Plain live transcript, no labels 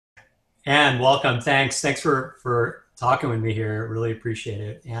And welcome. Thanks for talking with me here. Really appreciate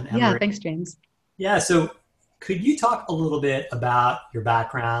it. And Yeah, Marie. thanks, James. Yeah, so could you talk a little bit about your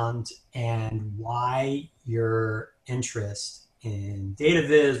background and why your interest in data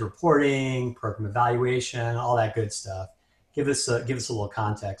viz, reporting, program evaluation, all that good stuff? Give us a little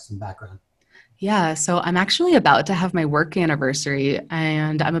context and background. Yeah, so I'm actually about to have my work anniversary,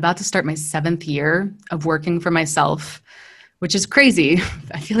 and I'm about to start my seventh year of working for myself, which is crazy.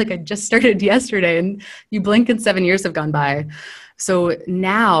 I feel like I just started yesterday, and you blink and 7 years have gone by. So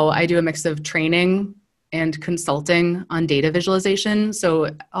now I do a mix of training and consulting on data visualization. So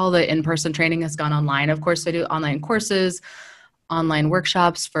all the in person training has gone online. Of course, I do online courses, online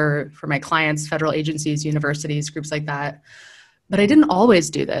workshops for my clients, federal agencies, universities, groups like that. But I didn't always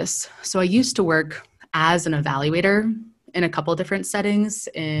do this. So I used to work as an evaluator in a couple different settings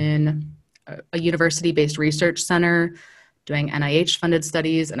in a university based research center, doing NIH funded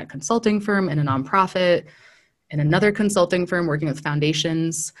studies, in a consulting firm, in a nonprofit, in another consulting firm working with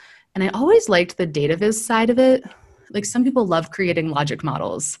foundations. And I always liked the data viz side of it. Like some people love creating logic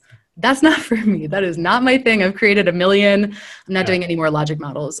models. That's not for me. That is not my thing. I've created a million. I'm not Yeah. doing any more logic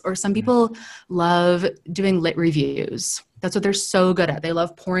models. Or some people love doing lit reviews. That's what they're so good at. They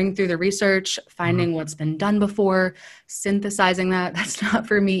love pouring through the research, Mhm. finding what's been done before, synthesizing that. That's not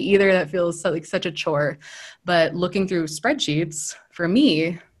for me either. That feels like such a chore. But looking through spreadsheets for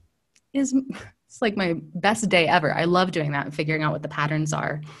me is it's like my best day ever. I love doing that and figuring out what the patterns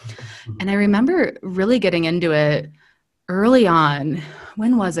are. Mhm. And I remember really getting into it early on.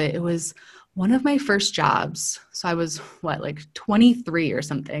 When was it? It was one of my first jobs. So I was what, like 23 or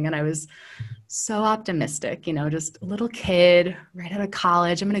something. And I was so optimistic, just a little kid right out of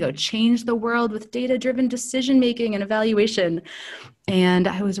college. I'm going to go change the world with data driven decision making and evaluation. And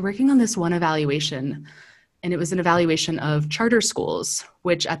I was working on this one evaluation, and it was an evaluation of charter schools,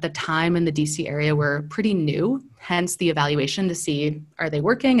 which at the time in the DC area were pretty new, hence the evaluation to see, are they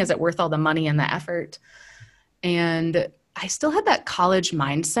working? Is it worth all the money and the effort? And I still had that college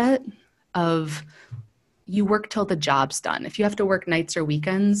mindset of you work till the job's done. If you have to work nights or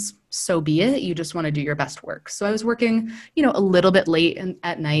weekends, so be it. You just want to do your best work. So I was working, a little bit late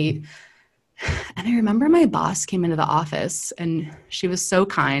at night. And I remember my boss came into the office, and she was so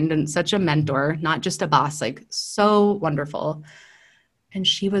kind and such a mentor, not just a boss, like so wonderful. And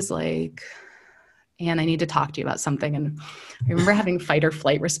she was like, Anne, I need to talk to you about something. And I remember having fight or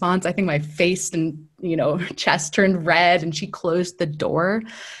flight response. I think my face and, chest turned red, and she closed the door.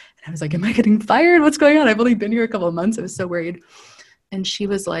 And I was like, am I getting fired? What's going on? I've only been here a couple of months. I was so worried. And she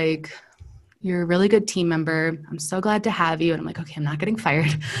was like, you're a really good team member. I'm so glad to have you. And I'm like, okay, I'm not getting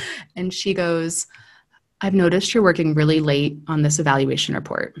fired. And she goes, I've noticed you're working really late on this evaluation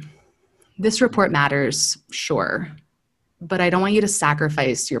report. This report matters, sure, but I don't want you to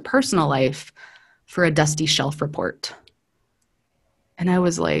sacrifice your personal life for a dusty shelf report. And I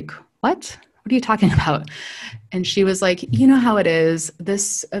was like, what? What are you talking about? And she was like, you know how it is.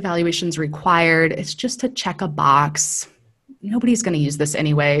 This evaluation's required. It's just to check a box. Nobody's going to use this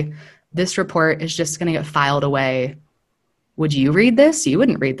anyway. This report is just going to get filed away. Would you read this? You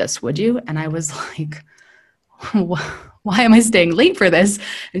wouldn't read this, would you? And I was like, why am I staying late for this?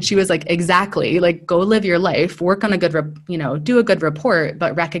 And she was like, exactly. Like, go live your life, work on a good, do a good report,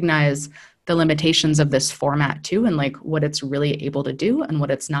 but recognize the limitations of this format too, and like what it's really able to do and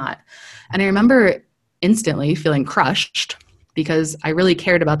what it's not. And I remember instantly feeling crushed because I really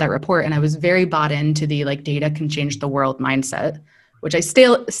cared about that report, and I was very bought into the like data can change the world mindset, which I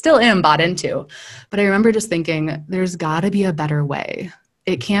still am bought into. But I remember just thinking, there's got to be a better way.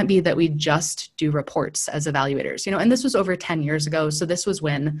 It can't be that we just do reports as evaluators, and this was over 10 years ago. So this was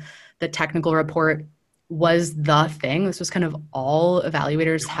when the technical report was the thing. This was kind of all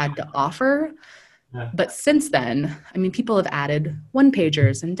evaluators had to offer. Yeah. But since then, I mean, people have added one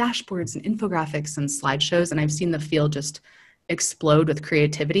pagers and dashboards and infographics and slideshows, and I've seen the field just explode with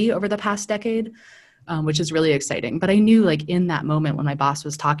creativity over the past decade, which is really exciting. But I knew, like, in that moment when my boss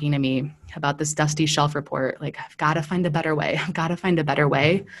was talking to me about this dusty shelf report, like, I've got to find a better way. I've got to find a better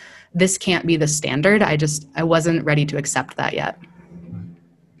way. This can't be the standard. I wasn't ready to accept that yet.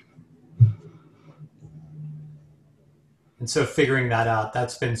 And so figuring that out,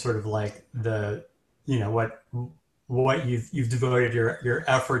 that's been sort of like you know, what you've devoted your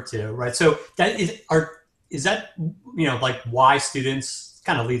effort to, right? So is that, like why students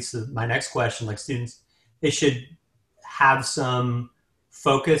kind of leads to my next question, like students, they should have some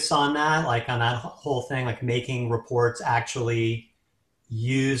focus on that, like on that whole thing, like making reports actually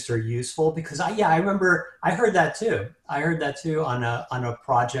used or useful because I remember I heard that too on a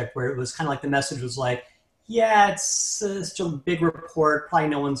project where it was kind of like the message was like, yeah, it's still a big report. Probably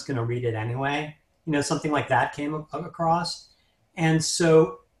no one's going to read it anyway. Something like that came across. And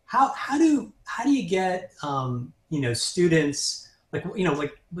so how do you get students like you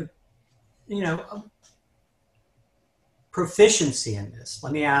know proficiency in this?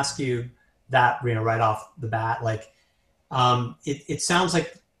 Let me ask you that right off the bat. Like it sounds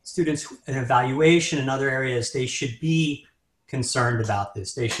like students in evaluation and other areas, they should be concerned about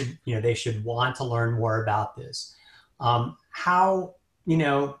this. They should want to learn more about this. How you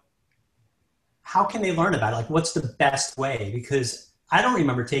know how can they learn about it? Like, what's the best way? Because I don't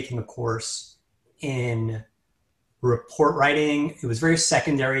remember taking a course in report writing. It was very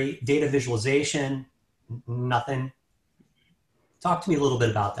secondary. Data visualization, nothing. Talk to me a little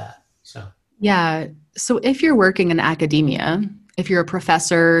bit about that. So, Yeah. So if you're working in academia, if you're a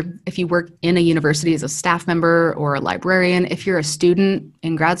professor, if you work in a university as a staff member or a librarian, if you're a student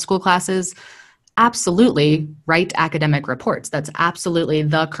in grad school classes, absolutely write academic reports. That's absolutely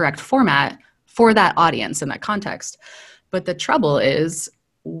the correct format for that audience in that context. But the trouble is,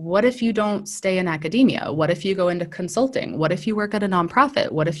 what if you don't stay in academia? What if you go into consulting? What if you work at a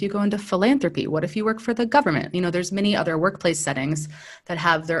nonprofit? What if you go into philanthropy? What if you work for the government? There's many other workplace settings that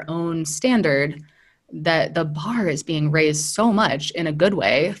have their own standard, that the bar is being raised so much in a good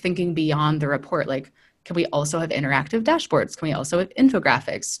way, thinking beyond the report. Like, can we also have interactive dashboards? Can we also have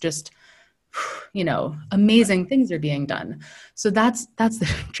infographics? Just, amazing things are being done. So that's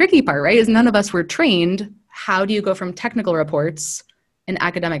the tricky part, right? Is none of us were trained. How do you go from technical reports in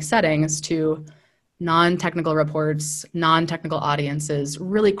academic settings to non-technical reports, non-technical audiences,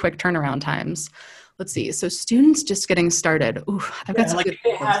 really quick turnaround times? Let's see. So students just getting started. Ooh, I've got some like good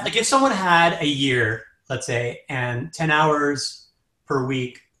if someone had a year, let's say, and 10 hours per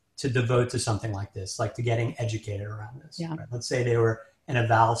week to devote to something like this, like to getting educated around this. Yeah. Right? Let's say they were an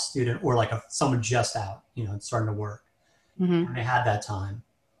eval student or like someone just out, and starting to work. Mm-hmm. And they had that time.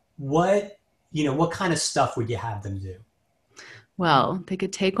 What kind of stuff would you have them do? Well, they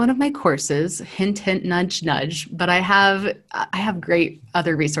could take one of my courses, hint, hint, nudge, nudge, but I have great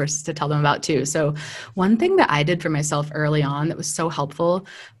other resources to tell them about too. So one thing that I did for myself early on that was so helpful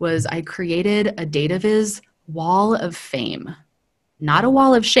was I created a DataViz wall of fame. Not a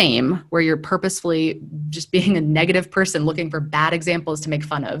wall of shame where you're purposefully just being a negative person looking for bad examples to make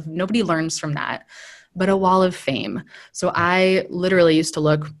fun of. Nobody learns from that, but a wall of fame. So I literally used to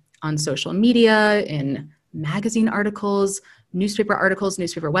look on social media, in magazine articles, newspaper articles,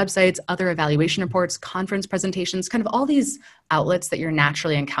 newspaper websites, other evaluation reports, conference presentations, kind of all these outlets that you're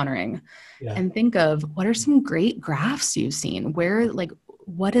naturally encountering. Yeah. And think of, what are some great graphs you've seen?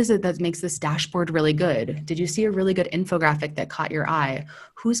 What is it that makes this dashboard really good? Did you see a really good infographic that caught your eye?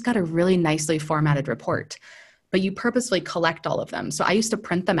 Who's got a really nicely formatted report? But you purposely collect all of them. So I used to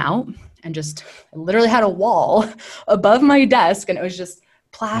print them out and I literally had a wall above my desk, and it was just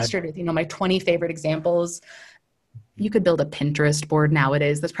plastered with, my 20 favorite examples. You could build a Pinterest board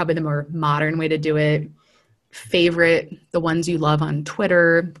nowadays. That's probably the more modern way to do it. Favorite the ones you love on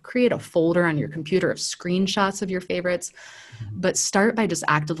Twitter, create a folder on your computer of screenshots of your favorites, but start by just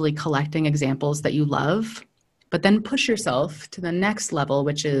actively collecting examples that you love, but then push yourself to the next level,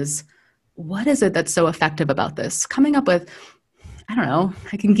 which is, what is it that's so effective about this? Coming up with, I don't know,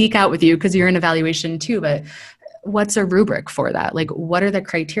 I can geek out with you because you're in evaluation too, but what's a rubric for that? Like, what are the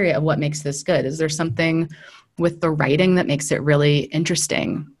criteria of what makes this good? Is there something with the writing that makes it really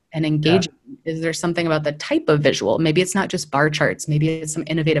interesting and engaging? Yeah. Is there something about the type of visual? Maybe it's not just bar charts. Maybe it's some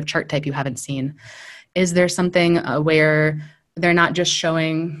innovative chart type you haven't seen. Is there something where they're not just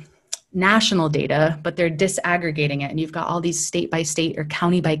showing national data, but they're disaggregating it, and you've got all these state by state or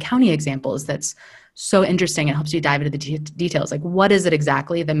county by county examples that's so interesting. It helps you dive into the details. Like, what is it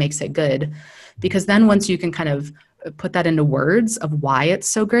exactly that makes it good? Because then once you can kind of put that into words of why it's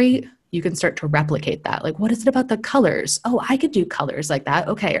so great, you can start to replicate that. Like, what is it about the colors? Oh, I could do colors like that.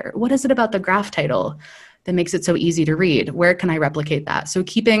 Okay. Or what is it about the graph title that makes it so easy to read? Where can I replicate that? So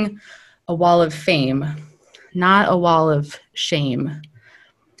keeping a wall of fame, not a wall of shame.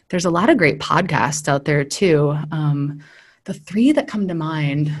 There's a lot of great podcasts out there too. The three that come to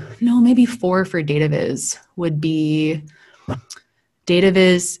mind, maybe four for DataViz, would be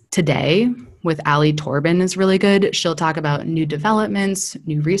DataViz Today with Ali Torben is really good. She'll talk about new developments,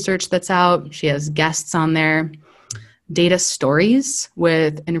 new research that's out. She has guests on there. Data Stories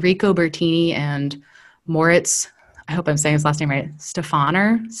with Enrico Bertini and Moritz, I hope I'm saying his last name right,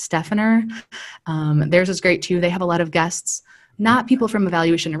 Stefaner. Theirs is great too. They have a lot of guests, not people from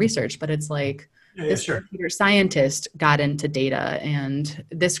evaluation and research, but it's like, this computer scientist got into data and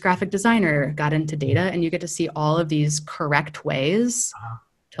this graphic designer got into data, and you get to see all of these correct ways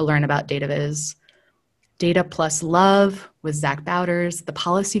to learn about DataViz. Data Plus Love with Zach Bowders, the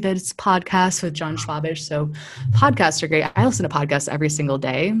Policy Vids podcast with John Schwabish. So podcasts are great. I listen to podcasts every single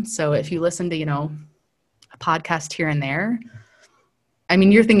day. So if you listen to, a podcast here and there, I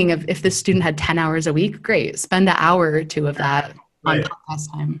mean, you're thinking of if this student had 10 hours a week, great. Spend an hour or two of that on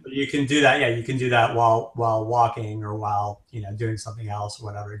podcast time. You can do that. Yeah, you can do that while walking or while doing something else or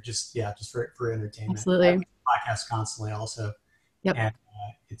whatever. Just for entertainment. Absolutely. Podcasts constantly also. Yep. And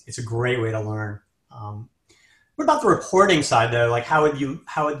it's a great way to learn. What about the reporting side though? Like how would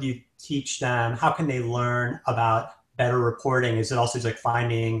you teach them? How can they learn about better reporting? Is it also just like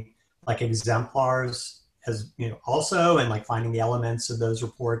finding like exemplars as also, and like finding the elements of those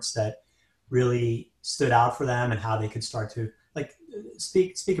reports that really stood out for them and how they could start to like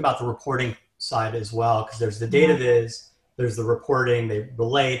speak about the reporting side as well, because there's the data viz, there's the reporting, they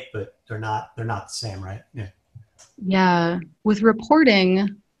relate, but they're not the same, right? Yeah. With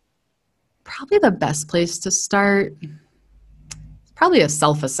reporting, probably the best place to start is probably a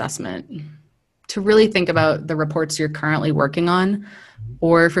self-assessment to really think about the reports you're currently working on,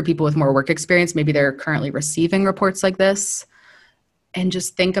 or for people with more work experience, maybe they're currently receiving reports like this, and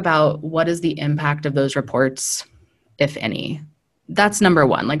just think about what is the impact of those reports, if any. That's number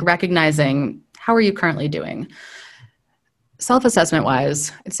one, like recognizing how are you currently doing. Self-assessment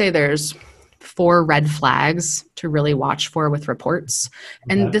wise, I'd say there's 4 red flags to really watch for with reports.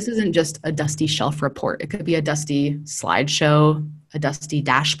 And this isn't just a dusty shelf report. It could be a dusty slideshow, a dusty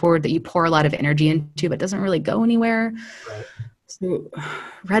dashboard that you pour a lot of energy into, but doesn't really go anywhere. Right. So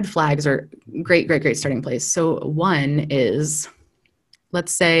red flags are great starting place. So one is,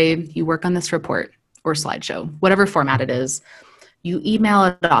 let's say you work on this report or slideshow, whatever format it is, you email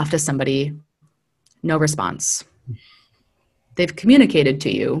it off to somebody, no response. They've communicated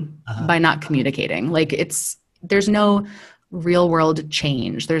to you by not communicating. Like there's no real world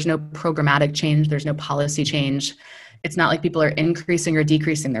change. There's no programmatic change. There's no policy change. It's not like people are increasing or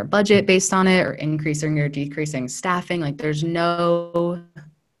decreasing their budget based on it or increasing or decreasing staffing. Like there's no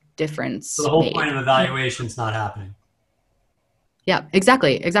difference. So the whole point of evaluation is not happening. Yeah,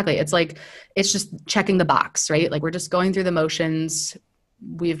 exactly. It's like, it's just checking the box, right? Like we're just going through the motions.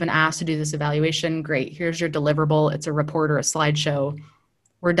 We've been asked to do this evaluation. Great. Here's your deliverable. It's a report or a slideshow.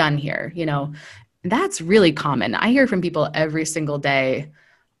 We're done here. That's really common. I hear from people every single day,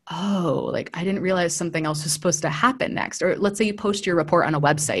 oh, like I didn't realize something else was supposed to happen next. Or let's say you post your report on a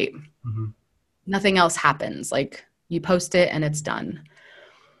website. Mm-hmm. Nothing else happens. Like you post it and it's done.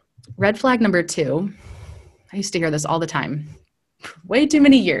 Red flag number 2. I used to hear this all the time. Way too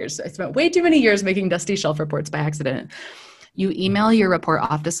many years. I spent way too many years making dusty shelf reports by accident. You email your report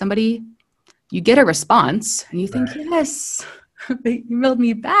off to somebody, you get a response, and you think, yes, they emailed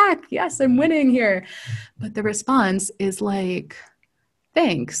me back. Yes, I'm winning here. But the response is like,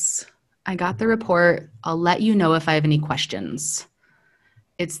 thanks. I got the report. I'll let you know if I have any questions.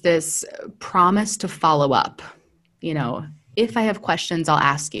 It's this promise to follow up. If I have questions, I'll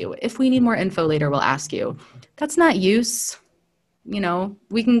ask you. If we need more info later, we'll ask you. That's not use. We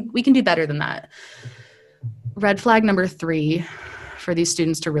can do better than that. Red flag number 3 for these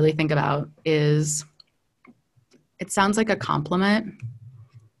students to really think about is it sounds like a compliment.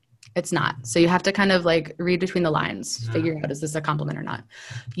 It's not. So you have to kind of like read between the lines, figure out, is this a compliment or not?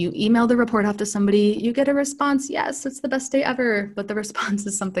 You email the report off to somebody, you get a response. Yes, it's the best day ever. But the response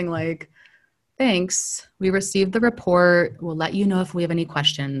is something like, thanks. We received the report. We'll let you know if we have any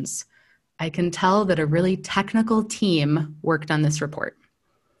questions. I can tell that a really technical team worked on this report.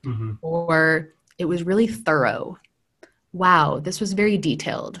 Mm-hmm. Or it was really thorough. Wow, this was very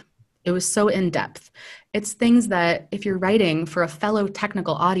detailed. It was so in-depth. It's things that if you're writing for a fellow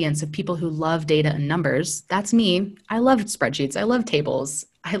technical audience of people who love data and numbers, that's me. I love spreadsheets. I love tables.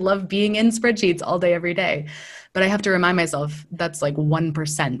 I love being in spreadsheets all day, every day. But I have to remind myself that's like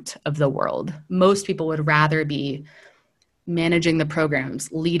 1% of the world. Most people would rather be managing the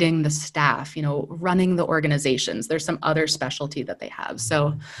programs, leading the staff, running the organizations. There's some other specialty that they have.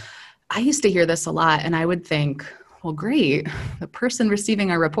 So I used to hear this a lot, and I would think, well, great. The person receiving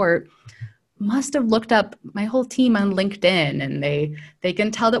our report must have looked up my whole team on LinkedIn, and they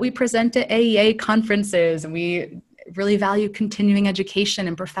can tell that we present at AEA conferences and we really value continuing education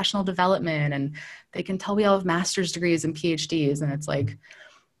and professional development, and they can tell we all have master's degrees and PhDs. And it's like,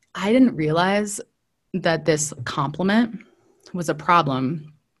 I didn't realize that this compliment was a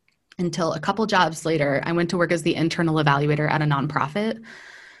problem until a couple jobs later. I went to work as the internal evaluator at a nonprofit.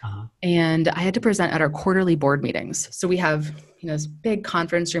 And I had to present at our quarterly board meetings. So we have, this big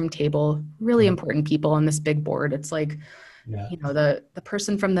conference room table, really important people on this big board. It's like, the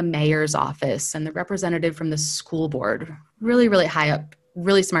person from the mayor's office and the representative from the school board, really, really high up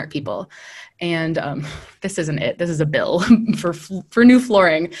really smart people. And this isn't it. This is a bill for new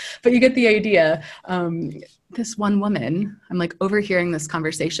flooring, but you get the idea. This one woman, I'm like overhearing this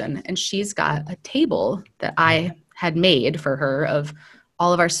conversation, and she's got a table that I had made for her of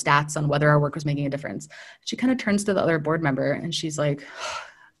all of our stats on whether our work was making a difference. She kind of turns to the other board member and she's like,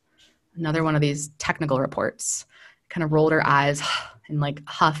 another one of these technical reports, kind of rolled her eyes and like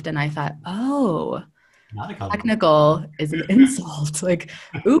huffed. And I thought, oh, technical is an insult. Like,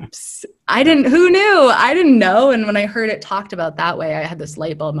 oops, who knew? I didn't know. And when I heard it talked about that way, I had this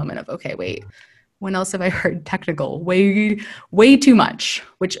light bulb moment of, okay, wait, when else have I heard technical? Way too much,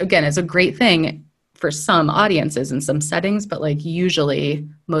 which again is a great thing for some audiences in some settings, but like usually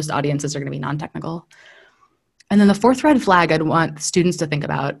most audiences are going to be non-technical. And then the fourth red flag I'd want students to think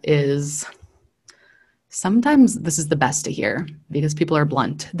about is sometimes this is the best to hear because people are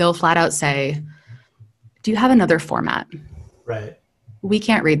blunt. They'll flat out say, do you have another format? Right. We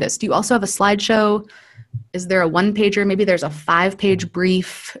can't read this. Do you also have a slideshow? Is there a one pager? Maybe there's a 5-page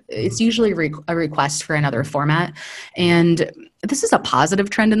brief. It's usually a request for another format. And this is a positive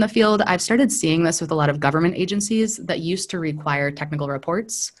trend in the field. I've started seeing this with a lot of government agencies that used to require technical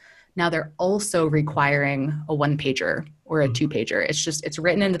reports. Now they're also requiring a 1-pager or a 2-pager. It's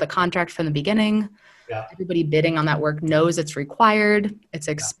written into the contract from the beginning. Yeah. Everybody bidding on that work knows it's required. It's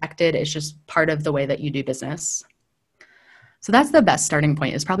expected. It's just part of the way that you do business. So that's the best starting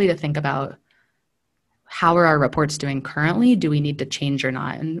point, is probably to think about, how are our reports doing currently? Do we need to change or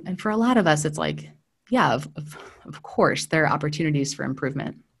not? And for a lot of us, it's like, yeah, of course, there are opportunities for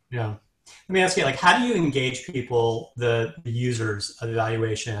improvement. Yeah. Let me ask you, like, how do you engage people, the users of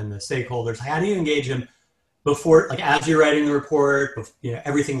evaluation, the stakeholders? How do you engage them before, like, as you're writing the report,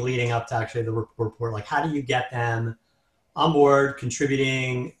 everything leading up to actually the report? Like, how do you get them on board,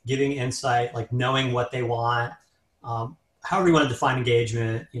 contributing, giving insight, like knowing what they want? However you want to define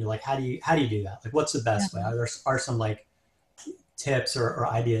engagement, like how do you do that? Like, what's the best way? Are some like tips or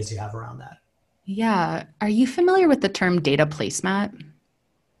ideas you have around that? Yeah. Are you familiar with the term data placemat?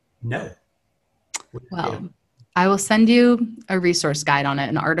 No. Well, I will send you a resource guide on it,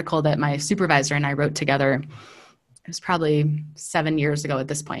 an article that my supervisor and I wrote together. It was probably 7 years ago at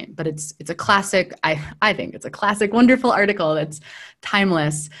this point, but it's a classic. I think it's a classic, wonderful article that's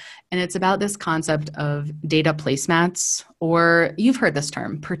timeless. And it's about this concept of data placemats, or you've heard this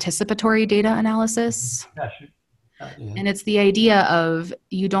term, participatory data analysis. Yeah, sure. Yeah. And it's the idea of,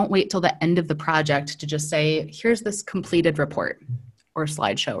 you don't wait till the end of the project to just say, here's this completed report or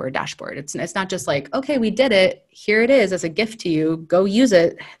slideshow or dashboard. It's not just like, okay, we did it. Here it is as a gift to you. Go use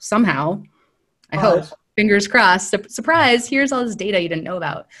it somehow. I hope. Fingers crossed. Surprise, here's all this data you didn't know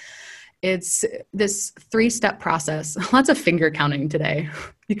about. It's this 3-step process. Lots of finger counting today.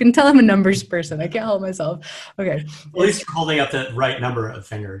 You can tell I'm a numbers person. I can't help myself. Okay. At least you're holding up the right number of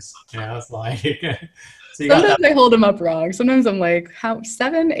fingers. It's like, so sometimes I hold them up wrong. Sometimes I'm like, how,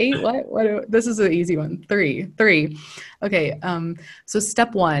 7, 8, what? This is an easy one. 3. Okay. So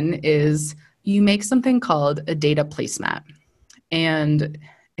step 1 is you make something called a data placemat. And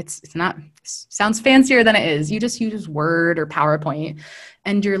it's not, sounds fancier than it is. You just use Word or PowerPoint,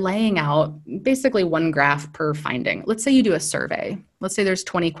 and you're laying out basically one graph per finding. Let's say you do a survey. Let's say there's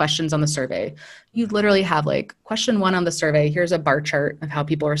 20 questions on the survey. You literally have like question 1 on the survey. Here's a bar chart of how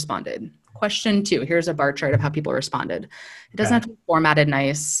people responded. Question 2, here's a bar chart of how people responded. It doesn't have to be formatted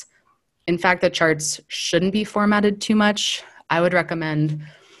nice. In fact, the charts shouldn't be formatted too much. I would recommend,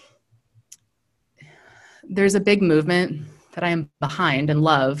 there's a big movement that I am behind and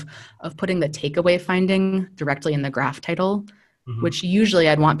love of putting the takeaway finding directly in the graph title, which usually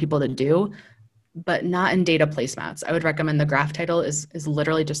I'd want people to do, but not in data placemats. I would recommend the graph title is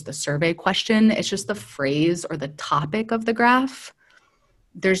literally just the survey question. It's just the phrase or the topic of the graph.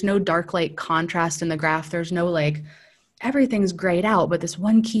 There's no dark light contrast in the graph. There's no like, everything's grayed out, but this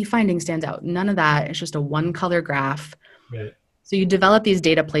one key finding stands out. None of that. It's just a 1-color graph. Right. So you develop these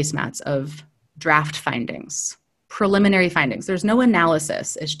data placemats of draft findings, preliminary findings. There's no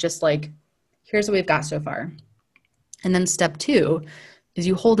analysis. It's just like, here's what we've got so far. And then step 2 is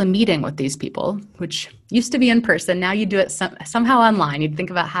you hold a meeting with these people, which used to be in person. Now you do it somehow online. You think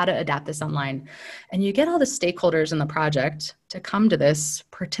about how to adapt this online. And you get all the stakeholders in the project to come to this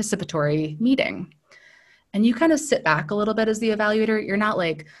participatory meeting. And you kind of sit back a little bit as the evaluator. You're not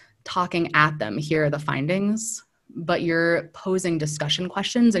like talking at them, here are the findings, but you're posing discussion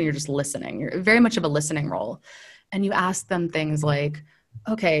questions and you're just listening. You're very much of a listening role. And you ask them things like,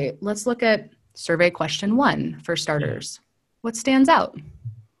 okay, let's look at survey question 1 for starters. What stands out?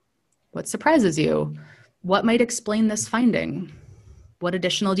 What surprises you? What might explain this finding? What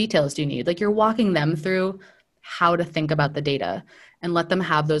additional details do you need? Like, you're walking them through how to think about the data and let them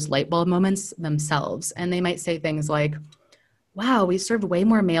have those light bulb moments themselves. And they might say things like, wow, we serve way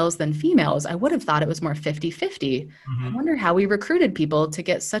more males than females. I would have thought it was more 50-50. I Mm-hmm. wonder how we recruited people to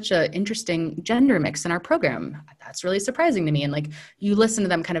get such an interesting gender mix in our program. That's really surprising to me. And like, you listen to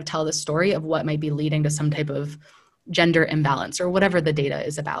them kind of tell the story of what might be leading to some type of gender imbalance or whatever the data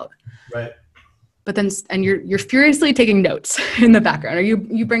is about. Right. But then, and you're furiously taking notes in the background, or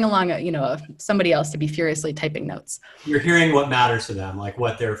you bring along somebody else to be furiously typing notes. You're hearing what matters to them, like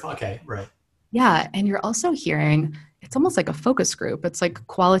what they're, okay, right. Yeah. And you're also hearing, it's almost like a focus group. It's like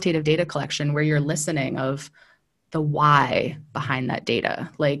qualitative data collection where you're listening of the why behind that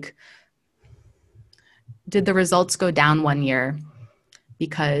data. Like, did the results go down one year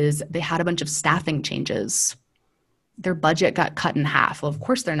because they had a bunch of staffing changes? Their budget got cut in half. Well, of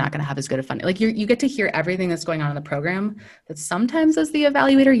course, they're not going to have as good a funding. Like you get to hear everything that's going on in the program that sometimes as the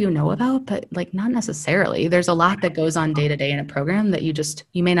evaluator, you know about, but like not necessarily. There's a lot that goes on day to day in a program that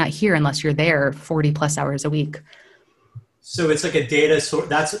you may not hear unless you're there 40 plus hours a week. So it's like a data source.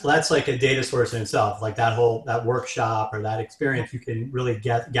 That's like a data source in itself. Like that workshop or that experience, you can really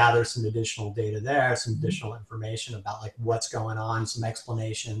gather some additional data there, some additional information about like what's going on, some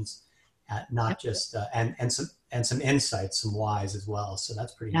explanations, not just and some insights, some whys as well. So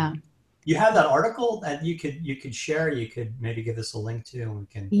that's pretty Yeah. neat. You have that article that you could share. You could maybe give us a link to, and we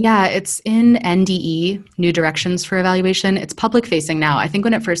can. Yeah, it's in NDE, New Directions for Evaluation. It's public facing now. I think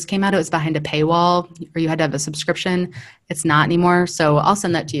when it first came out, it was behind a paywall or you had to have a subscription. It's not anymore. So I'll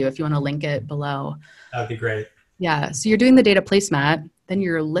send that to you if you want to link it below. That'd be great. Yeah. So you're doing the data placemat, then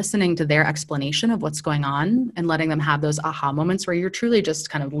you're listening to their explanation of what's going on and letting them have those aha moments where you're truly just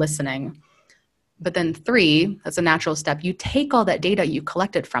kind of listening. But then 3, that's a natural step. You take all that data you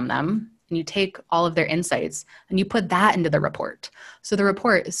collected from them and you take all of their insights and you put that into the report. So the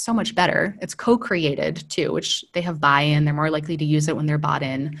report is so much better. It's co-created too, which they have buy-in. They're more likely to use it when they're bought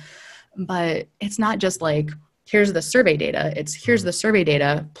in. But it's not just like, here's the survey data. It's here's the survey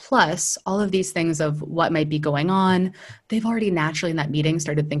data plus all of these things of what might be going on. They've already naturally in that meeting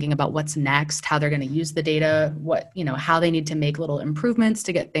started thinking about what's next, how they're going to use the data, how they need to make little improvements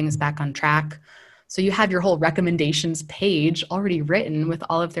to get things back on track. So you have your whole recommendations page already written with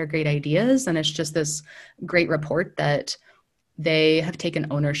all of their great ideas. And it's just this great report that they have taken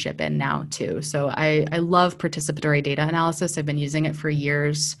ownership in now too. So I love participatory data analysis. I've been using it for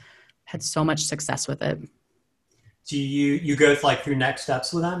years, had so much success with it. Do you go through next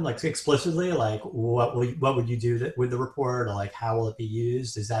steps with them, like explicitly, like what would you do with the report, or like how will it be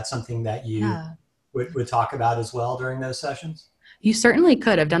used? Is that something that you would talk about as well during those sessions? You certainly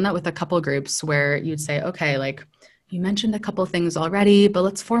could. I've done that with a couple of groups where you'd say, okay, like you mentioned a couple of things already, but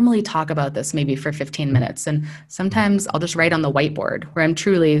let's formally talk about this maybe for 15 minutes. And sometimes I'll just write on the whiteboard where I'm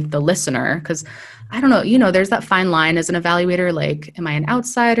truly the listener, because I don't know, there's that fine line as an evaluator, like, am I an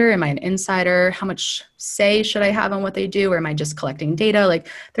outsider? Am I an insider? How much say should I have on what they do? Or am I just collecting data? Like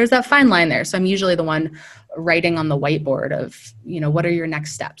there's that fine line there. So I'm usually the one writing on the whiteboard of, what are your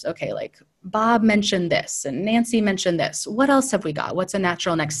next steps? Okay, like Bob mentioned this and Nancy mentioned this. What else have we got? What's a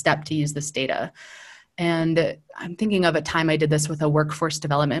natural next step to use this data? And I'm thinking of a time I did this with a workforce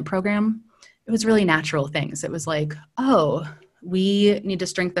development program. It was really natural things. It was like, oh, we need to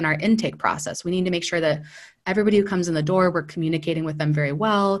strengthen our intake process. We need to make sure that everybody who comes in the door, we're communicating with them very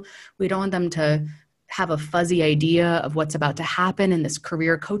well. We don't want them to have a fuzzy idea of what's about to happen in this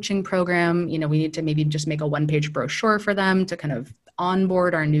career coaching program. We need to maybe just make a one-page brochure for them to kind of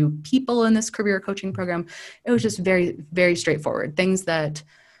onboard our new people in this career coaching program. It was just very, very straightforward. Things that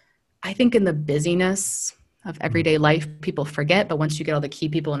I think in the busyness of everyday life, people forget, but once you get all the key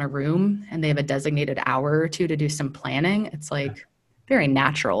people in a room and they have a designated hour or two to do some planning, it's like very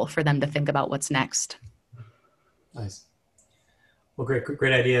natural for them to think about what's next. Nice. Well,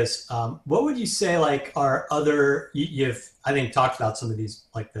 great ideas. What would you say are other, you've, I think, talked about some of these,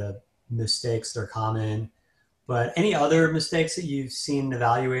 like the mistakes that are common, but any other mistakes that you've seen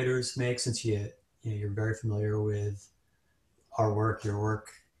evaluators make since you're very familiar with our work, your work?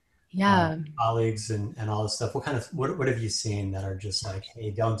 Yeah. Colleagues and all this stuff. What have you seen that are just like,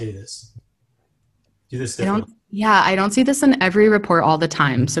 hey, don't do this. Do this differently. I don't see this in every report all the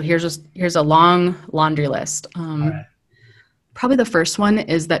time. So here's a long laundry list. Right. Probably the first one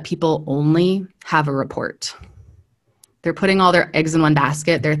is that people only have a report. They're putting all their eggs in one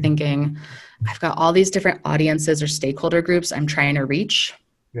basket. They're thinking, I've got all these different audiences or stakeholder groups I'm trying to reach.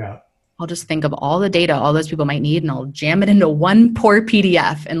 Yeah. I'll just think of all the data all those people might need and I'll jam it into one poor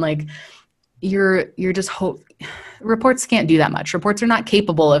PDF. And like, you're just reports can't do that much. Reports are not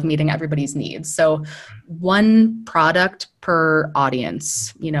capable of meeting everybody's needs. So one product per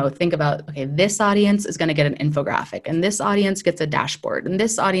audience, think about, okay, this audience is going to get an infographic, and this audience gets a dashboard, and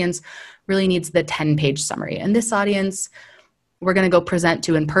this audience really needs the 10-page summary, and this audience we're going to go present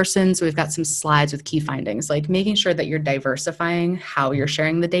to in person. So we've got some slides with key findings, like making sure that you're diversifying how you're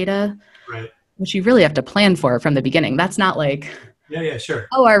sharing the data, Right. which you really have to plan for from the beginning. That's not like, Yeah, sure.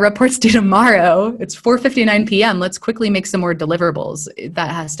 oh, our report's due tomorrow. It's 4:59 p.m. Let's quickly make some more deliverables.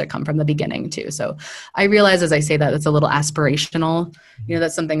 That has to come from the beginning too. So I realize as I say that it's a little aspirational.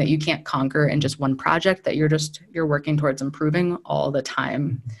 That's something that you can't conquer in just one project, that you're working towards improving all the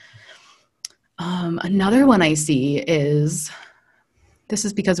time. Another one I see is, this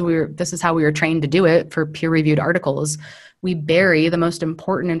is because this is how we were trained to do it for peer-reviewed articles. We bury the most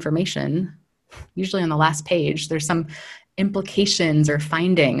important information, usually on the last page. There's some implications or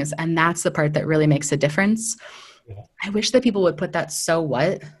findings, and that's the part that really makes a difference. Yeah. I wish that people would put that "so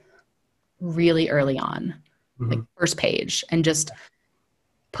what" really early on, like first page, and just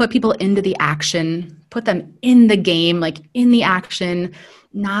put people into the action, put them in the game, like in the action,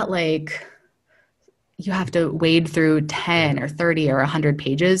 not like you have to wade through 10 or 30 or 100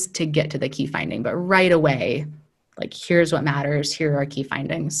 pages to get to the key finding, but right away, like, here's what matters, here are key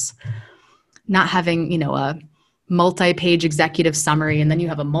findings. Not having, a multi-page executive summary, and then you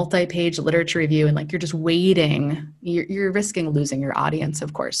have a multi-page literature review, and like, you're just waiting. You're risking losing your audience,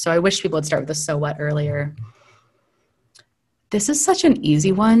 of course. So I wish people would start with the "so what" earlier. This is such an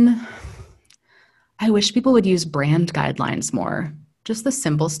easy one. I wish people would use brand guidelines more. Just the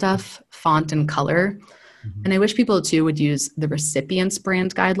simple stuff, font and color. And I wish people too would use the recipient's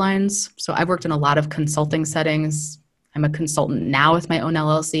brand guidelines. So I've worked in a lot of consulting settings. I'm a consultant now with my own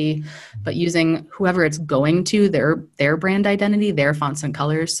LLC, but using whoever it's going to, their brand identity, their fonts and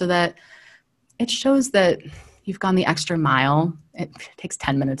colors, so that it shows that you've gone the extra mile. It takes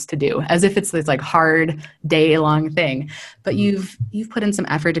 10 minutes to do, as if it's this like hard day-long thing. But you've put in some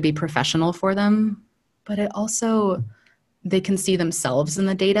effort to be professional for them, but it also, they can see themselves in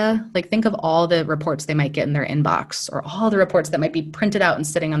the data. Like, think of all the reports they might get in their inbox, or all the reports that might be printed out and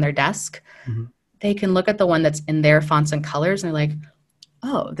sitting on their desk. They can look at the one that's in their fonts and colors, and they're like,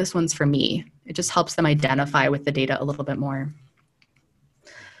 oh, this one's for me. It just helps them identify with the data a little bit more.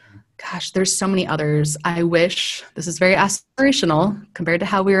 Gosh, there's so many others. I wish, this is very aspirational compared to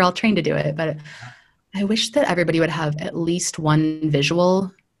how we were all trained to do it, but I wish that everybody would have at least one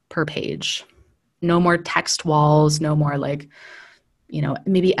visual per page. No more text walls, no more like,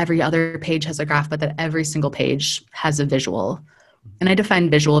 maybe every other page has a graph, but that every single page has a visual. And I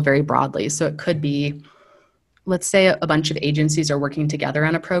define visual very broadly. So it could be, let's say a bunch of agencies are working together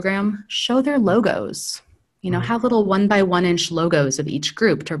on a program, show their logos, have little 1-by-1 inch logos of each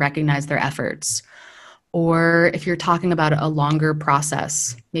group to recognize their efforts. Or if you're talking about a longer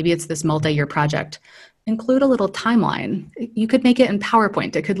process, maybe it's this multi-year project, include a little timeline. You could make it in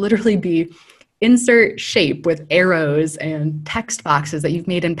PowerPoint. It could literally be insert shape with arrows and text boxes that you've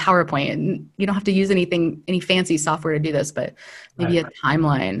made in PowerPoint. And you don't have to use any fancy software to do this, but maybe a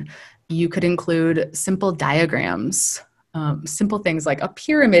timeline. You could include simple diagrams, simple things like a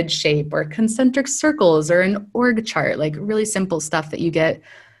pyramid shape or concentric circles or an org chart, like really simple stuff that you get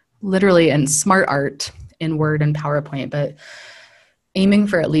literally in smart art in Word and PowerPoint. But aiming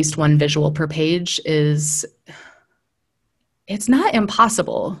for at least one visual per page it's not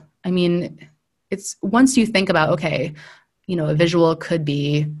impossible. I mean, it's, once you think about, okay, a visual could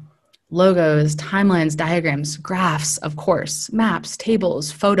be logos, timelines, diagrams, graphs, of course, maps,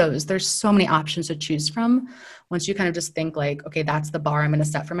 tables, photos. There's so many options to choose from. Once you kind of just think like, okay, that's the bar I'm going to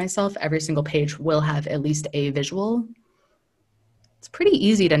set for myself, every single page will have at least a visual. It's pretty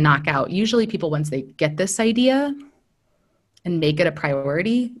easy to knock out. Usually people, once they get this idea and make it a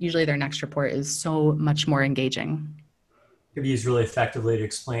priority, usually their next report is so much more engaging. It can be used really effectively to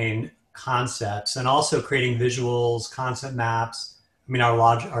explain concepts, and also creating visuals, concept maps. I mean, our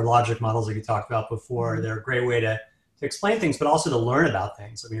logic models that you talked about before, they're a great way to explain things, but also to learn about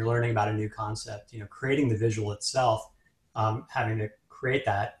things. I mean, you're learning about a new concept, creating the visual itself, having to create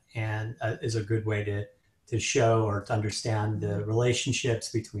that, and is a good way to show or to understand the relationships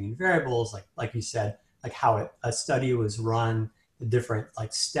between variables, like you said, like how a study was run, the different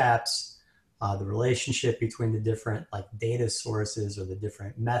like steps, the relationship between the different like data sources or the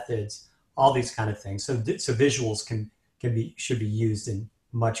different methods, all these kind of things. So visuals should be used in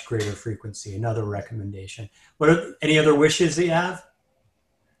much greater frequency. Another recommendation. What are any other wishes that you have?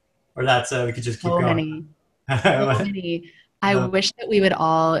 Or that's we could just keep going. So many. I wish that we would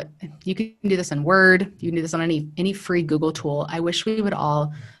all, you can do this in Word, you can do this on any free Google tool. I wish we would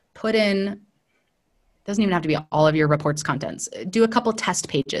all put in Doesn't even have to be all of your report's contents. Do a couple test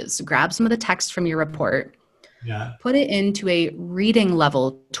pages, grab some of the text from your report, Yeah. put it into a reading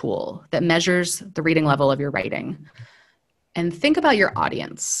level tool that measures the reading level of your writing, and think about your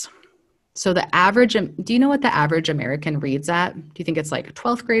audience. So the average, do you know what the average American reads at? Do you think it's like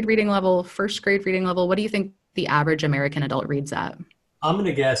 12th grade reading level, first grade reading level? What do you think the average American adult reads at? I'm going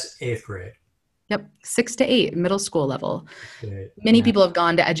to guess eighth grade. Yep, 6 to 8, middle school level. Many Yeah. people have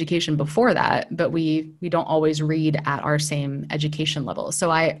gone to education before that, but we don't always read at our same education level. So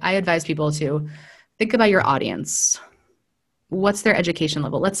I advise people to think about your audience. What's their education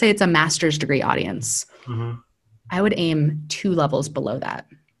level? Let's say it's a master's degree audience. Hmm. I would aim 2 levels below that.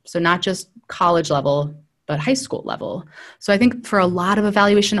 So not just college level, but high school level. So I think for a lot of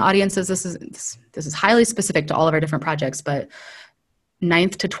evaluation audiences, this is highly specific to all of our different projects, but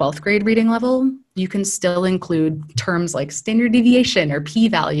ninth to 12th grade reading level, you can still include terms like standard deviation or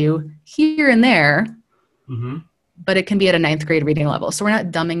p-value here and there, Hmm. but it can be at a ninth grade reading level. So we're not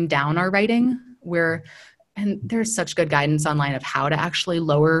dumbing down our writing. And there's such good guidance online of how to actually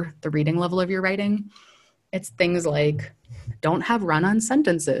lower the reading level of your writing. It's things like don't have run-on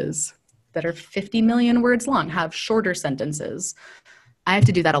sentences that are 50 million words long, have shorter sentences. I have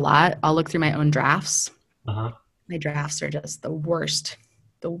to do that a lot. I'll look through my own drafts. Uh-huh. My drafts are just the worst.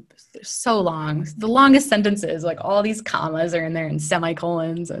 They're so long. The longest sentences, like all these commas are in there and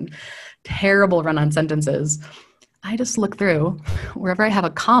semicolons and terrible run-on sentences. I just look through wherever I have a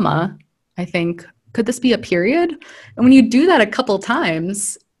comma, I think, could this be a period? And when you do that a couple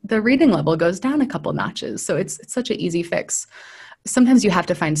times, the reading level goes down a couple notches. So it's such an easy fix. Sometimes you have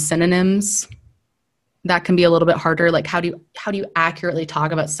to find synonyms. That can be a little bit harder. Like how do you accurately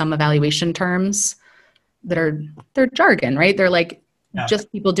talk about some evaluation terms that they're jargon, right? They're like Yeah.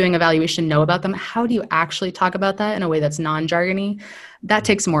 just people doing evaluation know about them. How do you actually talk about that in a way that's non-jargony? That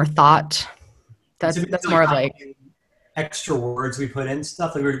takes more thought. That's more of like extra words we put in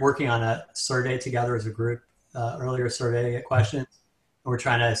stuff. Like we were working on a survey together as a group, earlier survey questions. And we're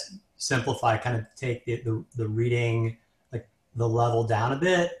trying to simplify, kind of take the reading, like the level down a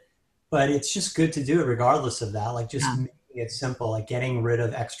bit, but it's just good to do it regardless of that. Like just making it simple, like getting rid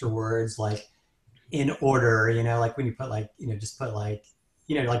of extra words, like in order, like when you put like, just put like,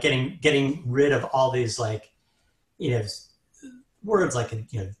 like getting rid of all these like, you know, words like,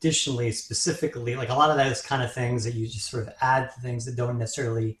 additionally, specifically, like a lot of those kind of things that you just sort of add to things that don't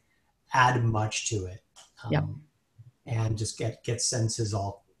necessarily add much to it. Yep. And just get sentences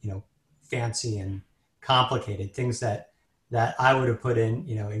all, fancy and complicated, things that I would have put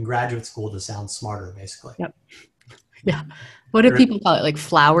in graduate school to sound smarter, basically. Yep. Yeah. What do people call it? Like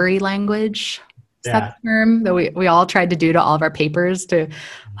flowery language? Is that the term that we all tried to do to all of our papers it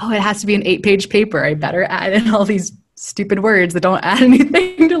has to be an 8-page paper. I better add in all these stupid words that don't add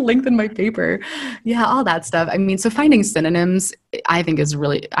anything to lengthen my paper. Yeah, all that stuff. I mean, so finding synonyms, I think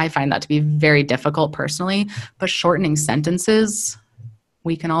I find that to be very difficult personally, but shortening sentences,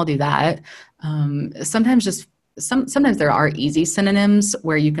 we can all do that. Sometimes there are easy synonyms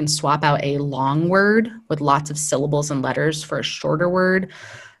where you can swap out a long word with lots of syllables and letters for a shorter word.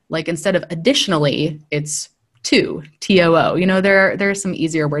 Like instead of additionally, it's to, TOO. There are some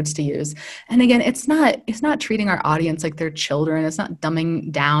easier words to use. And again, it's not treating our audience like they're children. It's not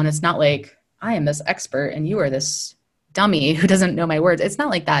dumbing down. It's not like I am this expert and you are this dummy who doesn't know my words. It's not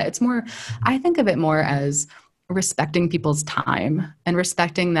like that. It's more, I think of it more as respecting people's time and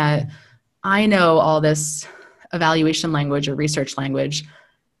respecting that I know all this evaluation language or research language,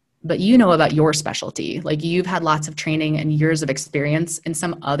 but you know about your specialty. Like you've had lots of training and years of experience in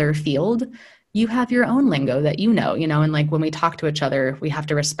some other field. You have your own lingo that and like when we talk to each other, we have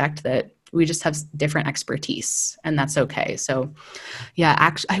to respect that we just have different expertise and that's okay. So yeah,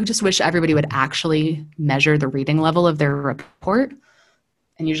 I just wish everybody would actually measure the reading level of their report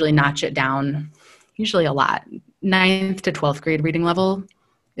and usually notch it down, usually a lot. 9th to 12th grade reading level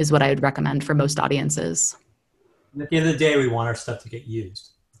is what I would recommend for most audiences. And at the end of the day, we want our stuff to get used.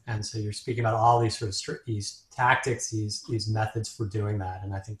 And so you're speaking about all these sort of these tactics, these methods for doing that.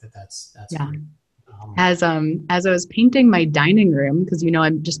 And I think that's yeah. great. As I was painting my dining room, because I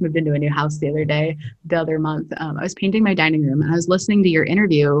just moved into a new house the other month. I was painting my dining room and I was listening to your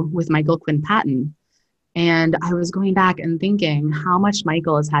interview with Michael Quinn Patton. And I was going back and thinking how much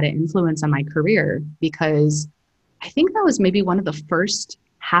Michael has had an influence on my career, because I think that was maybe one of the first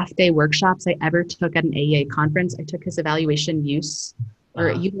half-day workshops I ever took at an AEA conference. I took his evaluation use or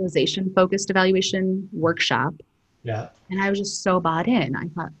utilization focused evaluation workshop. Yeah. And I was just so bought in. I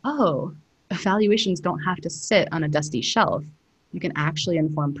thought, evaluations don't have to sit on a dusty shelf. You can actually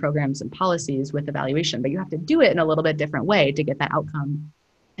inform programs and policies with evaluation, but you have to do it in a little bit different way to get that outcome.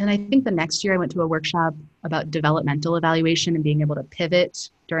 And I think the next year I went to a workshop about developmental evaluation and being able to pivot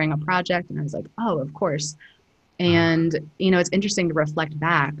during a project. And I was like, oh, of course. And, it's interesting to reflect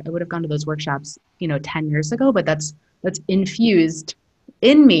back. I would have gone to those workshops, 10 years ago, but that's infused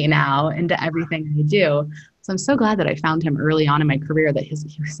in me now into everything I do. So I'm so glad that I found him early on in my career, that he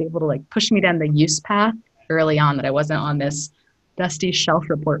was able to like push me down the use path early on, that I wasn't on this dusty shelf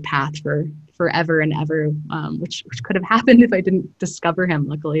report path for forever and ever, which could have happened if I didn't discover him,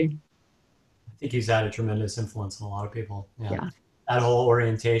 luckily. I think he's had a tremendous influence on a lot of people. Yeah. Yeah. That whole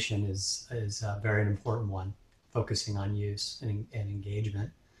orientation is a very important one, focusing on use and engagement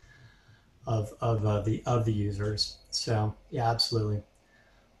of the users. So yeah, absolutely.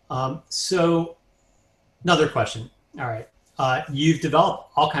 So another question. All right. You've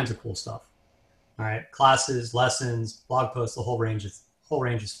developed all kinds of cool stuff. All right. Classes, lessons, blog posts, the whole range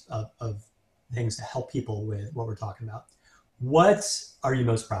of things to help people with what we're talking about. What are you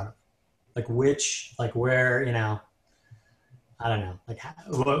most proud of? Like where, I don't know, like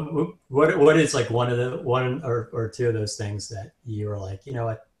what is like one or two of those things that you are like, you know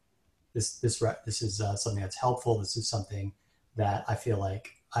what, this is something that's helpful. This is something that I feel like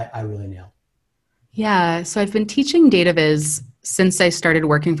I really nailed. Yeah. So I've been teaching data viz since I started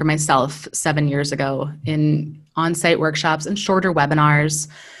working for myself 7 years ago in on-site workshops and shorter webinars.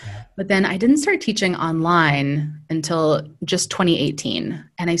 Yeah. But then I didn't start teaching online until just 2018.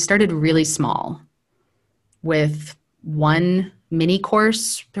 And I started really small with one mini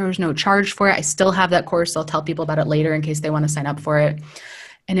course. There was no charge for it. I still have that course. I'll tell people about it later in case they want to sign up for it.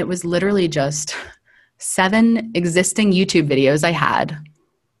 And it was literally just 7 existing YouTube videos I had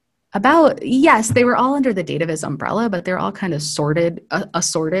about, yes, they were all under the DataViz umbrella, but they're all kind of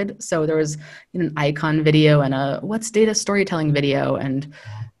assorted. So there was an icon video and a what's data storytelling video, and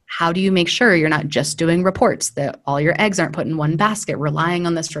how do you make sure you're not just doing reports, that all your eggs aren't put in one basket, relying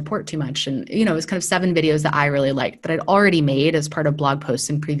on this report too much. And, it was kind of 7 videos that I really liked that I'd already made as part of blog posts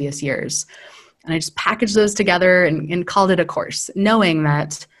in previous years. And I just packaged those together and called it a course, knowing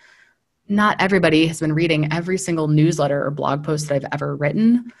that not everybody has been reading every single newsletter or blog post that I've ever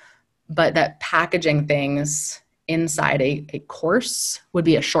written, but that packaging things inside a course would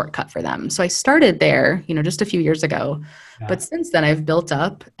be a shortcut for them. So I started there, just a few years ago. Yeah. But since then I've built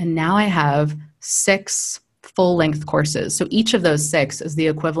up, and now I have 6 full-length courses. So each of those 6 is the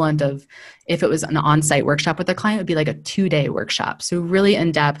equivalent of, if it was an on-site workshop with a client, it would be like a 2-day workshop. So really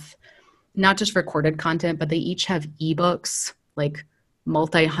in-depth, not just recorded content, but they each have ebooks, like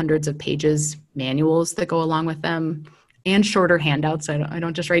multi-hundreds of pages manuals that go along with them, and shorter handouts. I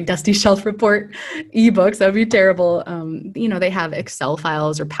don't just write dusty shelf report ebooks. That would be terrible. They have Excel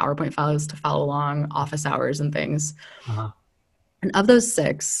files or PowerPoint files to follow along, office hours and things. Uh-huh. And of those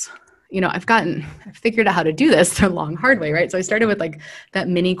 6, I've figured out how to do this the long, hard way, right? So I started with like that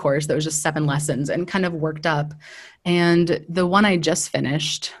mini course that was just 7 lessons and kind of worked up. And the one I just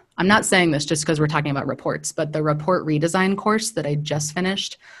finished, I'm not saying this just because we're talking about reports, but the report redesign course that I just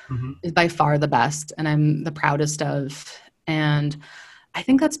finished is by far the best, and I'm the proudest of. And I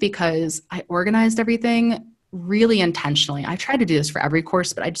think that's because I organized everything really intentionally. I tried to do this for every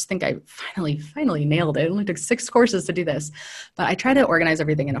course, but I just think I finally nailed it. It only took 6 courses to do this. But I try to organize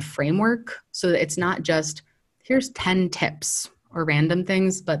everything in a framework so that it's not just, here's 10 tips or random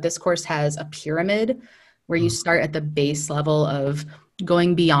things, but this course has a pyramid where you start at the base level of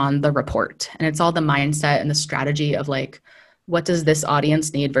going beyond the report. And it's all the mindset and the strategy of like, what does this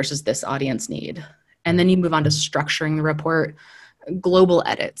audience need versus this audience need? And then you move on to structuring the report, global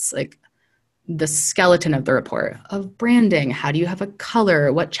edits, like the skeleton of the report, of branding. How do you have a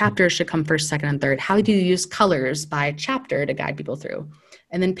color? What chapters should come first, second, and third? How do you use colors by chapter to guide people through?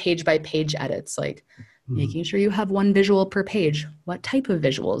 And then page by page edits, like making sure you have one visual per page. What type of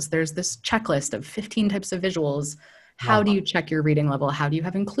visuals? There's this checklist of 15 types of visuals. How do you check your reading level? How do you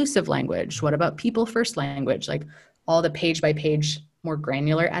have inclusive language? What about people first language? Like all the page by page, more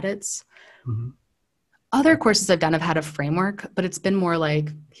granular edits. Mm-hmm. Other courses I've done have had a framework, but it's been more like,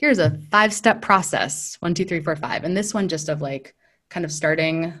 here's a 5-step process, 1, 2, 3, 4, 5. And this one just of like kind of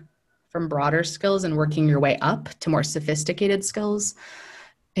starting from broader skills and working your way up to more sophisticated skills.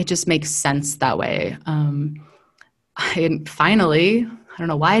 It just makes sense that way. Finally, I don't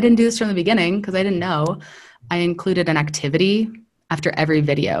know why I didn't do this from the beginning, because I didn't know. I included an activity after every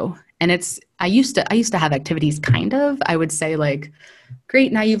video. And I used to have activities kind of. I would say like,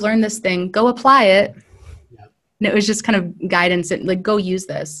 great, now you've learned this thing, go apply it. Yep. And it was just kind of guidance, like go use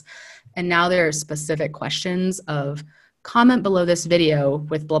this. And now there are specific questions of comment below this video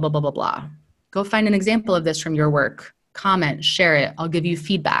with blah, blah, blah, blah, blah. Go find an example of this from your work. Comment, share it. I'll give you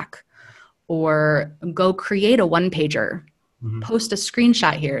feedback. Or go create a 1-pager Mhm. post a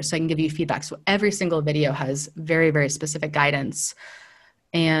screenshot here so I can give you feedback. So every single video has very, very specific guidance.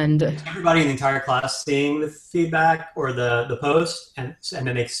 And Is everybody in the entire class seeing the feedback or the post, and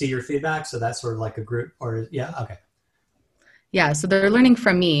then they see your feedback? So that's sort of like a group, or yeah, okay. yeah, so they're learning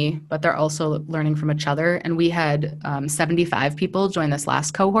from me, but they're also learning from each other. And we had 75 people join this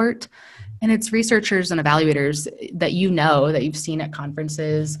last cohort. And it's researchers and evaluators that that you've seen at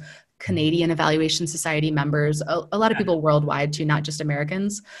conferences, Canadian Evaluation Society members, a lot of Yeah, people worldwide too, not just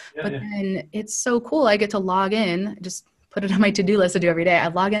Americans. yeah, But yeah. then it's so cool. I get to log in, just put it on my to-do list to do every day. I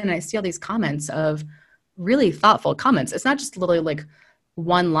log in and I see all these comments of really thoughtful comments. It's not just literally like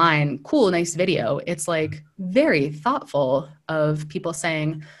one line, cool, nice video. It's like very thoughtful of people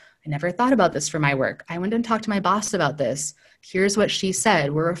saying, I never thought about this for my work. I went and talked to my boss about this. Here's what she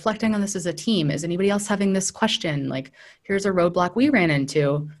said. We're reflecting on this as a team. Is anybody else having this question? Like, here's a roadblock we ran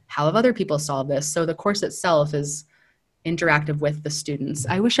into. How have other people solved this? So the course itself is interactive with the students.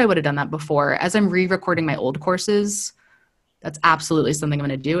 I wish I would have done that before. As I'm re-recording my old courses, that's absolutely something I'm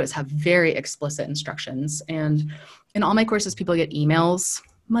going to do, is have very explicit instructions. And in all my courses, people get emails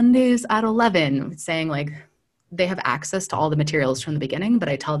Mondays at 11 saying like they have access to all the materials from the beginning, but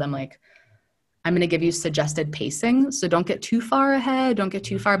I tell them like, I'm going to give you suggested pacing. So don't get too far ahead. Don't get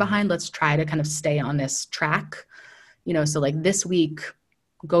too far behind. Let's try to kind of stay on this track. So like this week,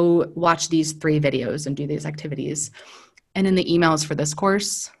 go watch these 3 videos and do these activities. And in the emails for this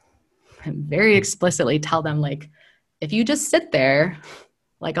course, I very explicitly tell them like, if you just sit there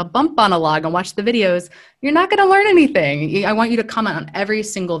like a bump on a log and watch the videos, you're not going to learn anything. I want you to comment on every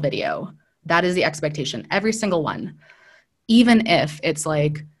single video. That is the expectation, every single one. Even if it's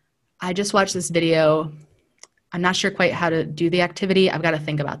like, I just watched this video, I'm not sure quite how to do the activity, I've got to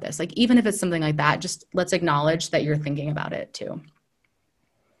think about this. Like, even if it's something like that, just let's acknowledge that you're thinking about it too.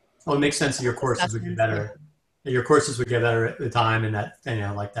 Well, it makes sense that your courses would get better. Your courses would get better at the time, and that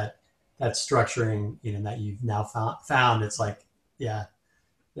like that structuring that you've now found. It's like, yeah,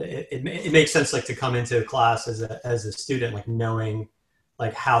 it makes sense like to come into a class as a student like knowing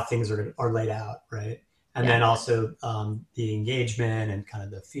like how things are laid out, right? And then also the engagement and kind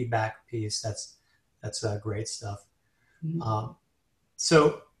of the feedback piece. That's great stuff. Mm-hmm.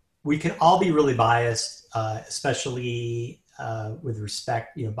 So we can all be really biased, especially with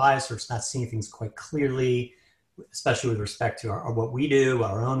respect, bias or not seeing things quite clearly, especially with respect to what we do,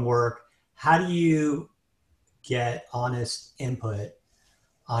 our own work. How do you get honest input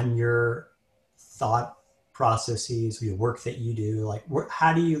on your thought processes, your work that you do? Like,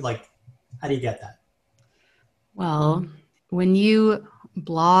 how do you get that? Well, when you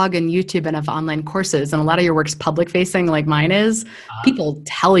blog and YouTube and have online courses, and a lot of your work's public facing like mine is, people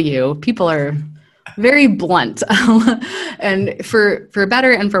tell you, people are very blunt. And for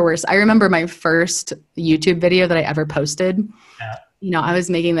better and for worse, I remember my first YouTube video that I ever posted. I was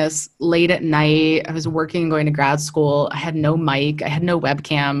making this late at night. I was working, going to grad school. I had no mic. I had no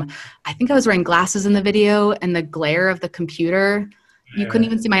webcam. I think I was wearing glasses in the video, and the glare of the computer, you couldn't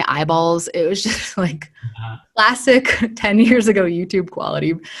even see my eyeballs. It was just like classic 10 years ago YouTube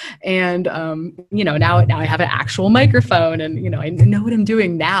quality. And, now I have an actual microphone and, I know what I'm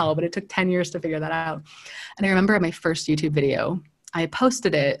doing now, but it took 10 years to figure that out. And I remember my first YouTube video, I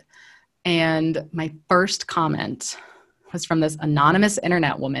posted it, and my first comment was from this anonymous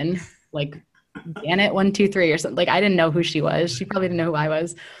internet woman, like Janet123 or something. Like, I didn't know who she was. She probably didn't know who I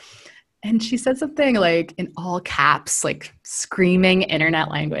was. And she said something like in all caps, like screaming internet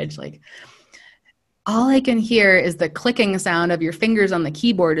language, like, all I can hear is the clicking sound of your fingers on the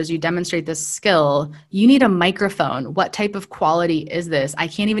keyboard as you demonstrate this skill. You need a microphone. What type of quality is this? I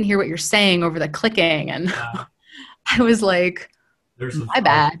can't even hear what you're saying over the clicking. And I was like, my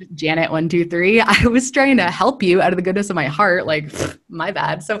bad, Janet123. I was trying to help you out of the goodness of my heart. Like, my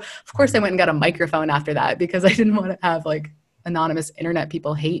bad. So of course I went and got a microphone after that, because I didn't want to have like anonymous internet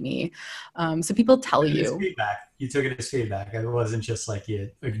people hate me. So people tell you. Feedback. You took it as feedback. It wasn't just like you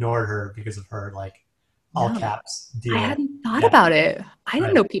ignored her because of her like all caps deal. I hadn't thought about it. I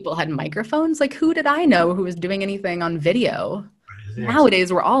didn't know people had microphones. Like, who did I know who was doing anything on video?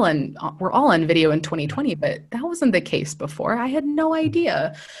 Nowadays we're all on video in 2020, but that wasn't the case before. I had no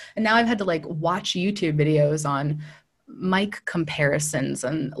idea. And now I've had to like watch YouTube videos on mic comparisons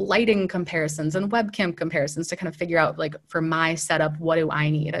and lighting comparisons and webcam comparisons to kind of figure out, like, for my setup, what do I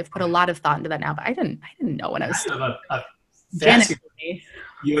need? I've put a lot of thought into that now, but I didn't know when I was fancy.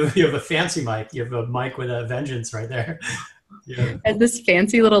 You have a fancy mic. You have a mic with a vengeance right there. Yeah. Has this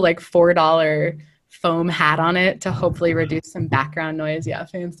fancy little like $4 foam hat on it to hopefully reduce some background noise. Yeah,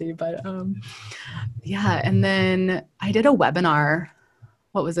 fancy. But yeah, and then I did a webinar,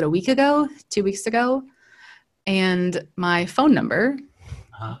 what was it, a week ago, 2 weeks ago? And my phone number,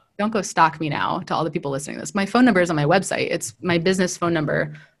 Uh-huh. don't go stalk me now to all the people listening to this. My phone number is on my website. It's my business phone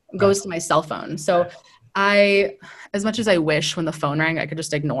number Right. goes to my cell phone. So I, as much as I wish when the phone rang, I could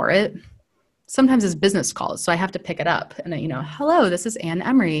just ignore it. Sometimes it's business calls. So I have to pick it up and, hello, this is Anne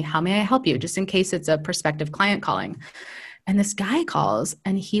Emery. How may I help you? Just in case it's a prospective client calling. And this guy calls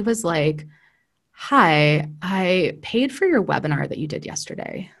and he was like, hi, I paid for your webinar that you did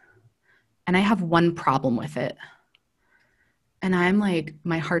yesterday. And I have one problem with it. And I'm like,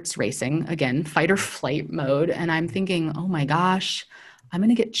 my heart's racing again, fight or flight mode. And I'm thinking, oh my gosh, I'm going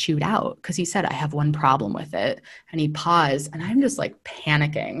to get chewed out because he said, I have one problem with it. And he paused and I'm just like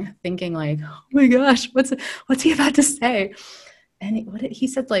panicking, thinking like, oh my gosh, what's he about to say? And he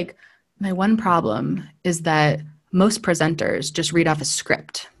said, like, my one problem is that most presenters just read off a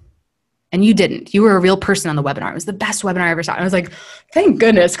script. And you didn't. You were a real person on the webinar. It was the best webinar I ever saw. I was like, thank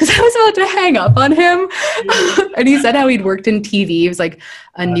goodness, because I was about to hang up on him. And he said how he'd worked in TV. He was like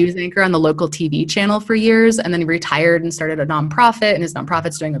a news anchor on the local TV channel for years. And then he retired and started a nonprofit. And his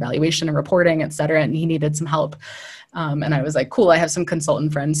nonprofit's doing evaluation and reporting, et cetera. And he needed some help. And I was like, cool, I have some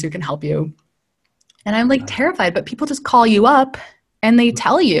consultant friends who can help you. And I'm like terrified, but people just call you up and they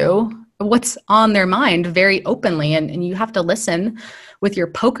tell you what's on their mind very openly. And you have to listen with your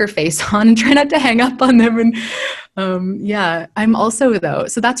poker face on and try not to hang up on them. And I'm also though,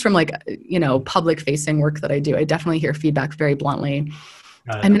 so that's from like, public facing work that I do. I definitely hear feedback very bluntly.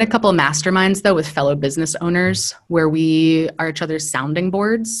 I'm in a couple of masterminds though with fellow business owners where we are each other's sounding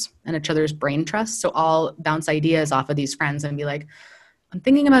boards and each other's brain trust. So I'll bounce ideas off of these friends and be like, I'm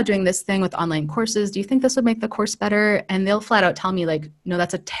thinking about doing this thing with online courses. Do you think this would make the course better? And they'll flat out tell me like, no,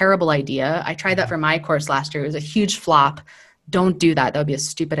 that's a terrible idea. I tried that for my course last year. It was a huge flop. Don't do that. That would be a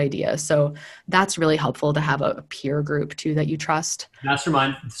stupid idea. So that's really helpful to have a peer group too that you trust.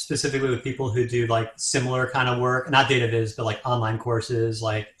 Mastermind specifically with people who do like similar kind of work, not data viz, but like online courses.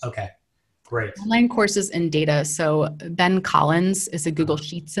 Like, okay, great. Online courses in data. So Ben Collins is a Google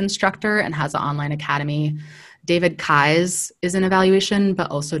Sheets instructor and has an online academy. David Kais is in evaluation,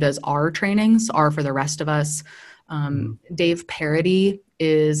 but also does R trainings, R for the rest of us. Dave Parody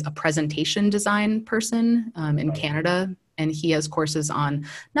is a presentation design person in Canada. And he has courses on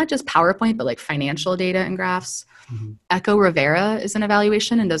not just PowerPoint, but like financial data and graphs. Echo Rivera is an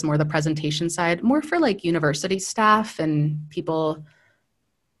evaluation and does more of the presentation side, more for like university staff and people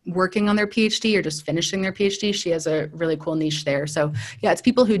working on their PhD or just finishing their PhD. She has a really cool niche there. So yeah, it's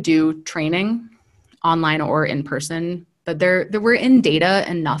people who do training online or in person, but we're in data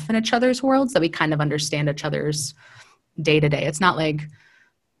enough in each other's worlds that we kind of understand each other's day to day. It's not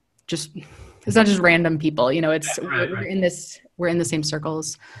just random people, we're in the same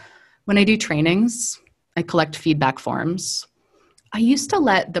circles. When I do trainings, I collect feedback forms. I used to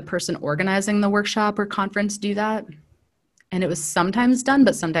let the person organizing the workshop or conference do that. And it was sometimes done,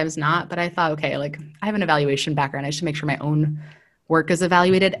 but sometimes not. But I thought, okay, like I have an evaluation background. I should make sure my own work is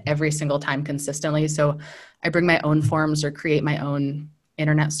evaluated every single time consistently. So I bring my own forms or create my own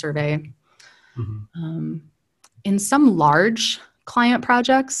internet survey. In some large client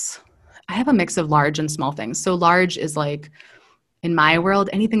projects, I have a mix of large and small things. So large is like, in my world,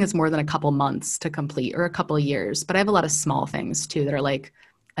 anything that's more than a couple months to complete or a couple of years. But I have a lot of small things too that are like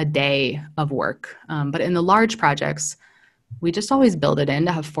a day of work. But in the large projects, we just always build it in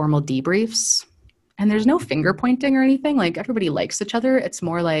to have formal debriefs. And there's no finger pointing or anything. Like everybody likes each other. It's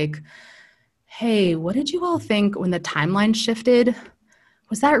more like, hey, what did you all think when the timeline shifted?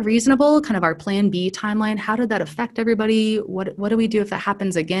 Was that reasonable? Kind of our plan B timeline. How did that affect everybody? What do we do if that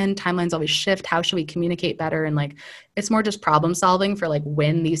happens again? Timelines always shift. How should we communicate better? And like, it's more just problem solving for like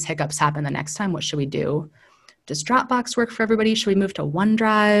when these hiccups happen the next time, what should we do? Does Dropbox work for everybody? Should we move to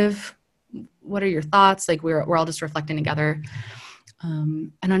OneDrive? What are your thoughts? Like we're all just reflecting together.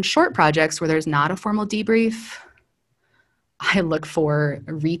 And on short projects where there's not a formal debrief, I look for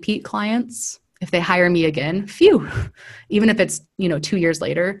repeat clients. If they hire me again, phew, even if it's, 2 years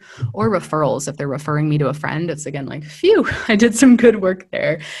later, or referrals. If they're referring me to a friend, it's again like, phew, I did some good work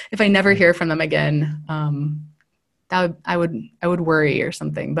there. If I never hear from them again, I would worry or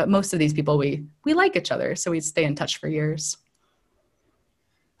something. But most of these people, we like each other. So we stay in touch for years.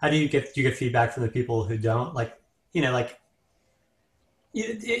 How do you get feedback from the people who don't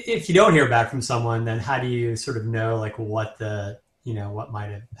if you don't hear back from someone, then how do you sort of know like what what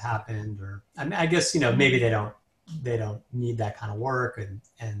might have happened? Or I mean, I guess, maybe they don't need that kind of work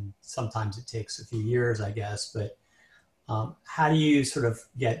and sometimes it takes a few years, I guess, but how do you sort of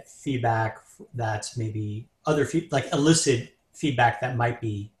get feedback that's maybe elicit feedback that might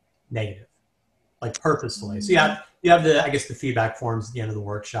be negative, like purposefully? So you have the feedback forms at the end of the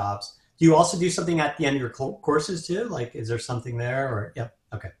workshops. Do you also do something at the end of your courses too? Like, is there something there or, yep.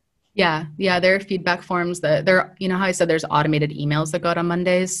 Okay. Yeah. There are feedback forms that there, you know how I said there's automated emails that go out on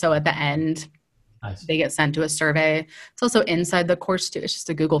Mondays. So at the end, Nice. they get sent to a survey. It's also inside the course too. It's just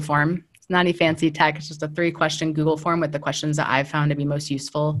a Google form. It's not any fancy tech. It's just a 3-question Google form with the questions that I've found to be most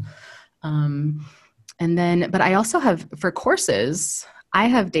useful. But I also have, for courses, I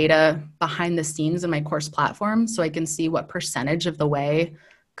have data behind the scenes in my course platform so I can see what percentage of the way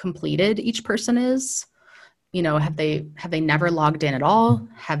completed each person is. You know, have they never logged in at all?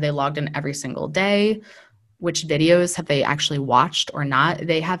 Have they logged in every single day? Which videos have they actually watched or not?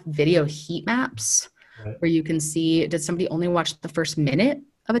 They have video heat maps where you can see, did somebody only watch the first minute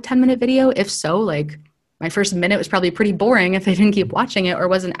of a 10-minute video? If so, like my first minute was probably pretty boring if they didn't keep watching it or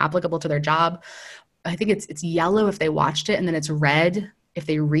wasn't applicable to their job. I think it's yellow if they watched it, and then it's red if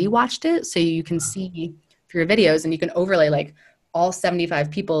they rewatched it. So you can see for your videos, and you can overlay like all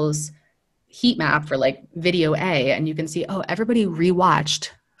 75 people's heat map for like video A, and you can see, oh, everybody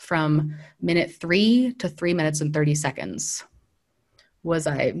rewatched from minute 3 to 3 minutes and 30 seconds. Was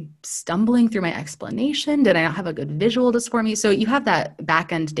I stumbling through my explanation? Did I not have a good visual just for me? So you have that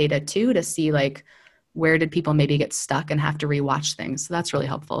back end data too to see like where did people maybe get stuck and have to rewatch things. So that's really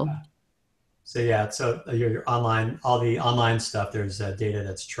helpful. So yeah, so your online, all the online stuff, there's data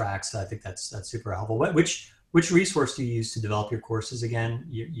that's tracked. So I think that's super helpful. Which resource do you use to develop your courses again?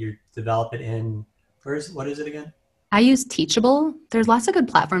 You develop it in, what is it again? I use Teachable. There's lots of good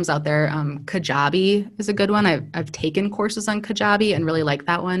platforms out there. Kajabi is a good one. I've taken courses on Kajabi and really like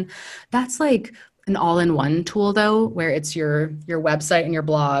that one. That's like an all-in-one tool though, where it's your website and your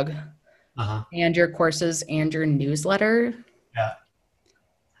blog and your courses and your newsletter. Yeah.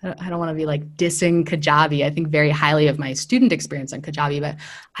 I don't want to be like dissing Kajabi. I think very highly of my student experience on Kajabi, but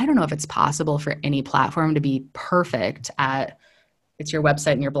I don't know if it's possible for any platform to be perfect at it's your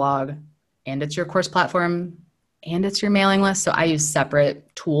website and your blog and it's your course platform and it's your mailing list. So I use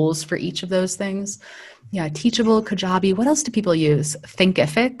separate tools for each of those things. Yeah, Teachable, Kajabi. What else do people use?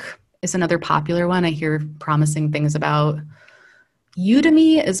 Thinkific is another popular one I hear promising things about.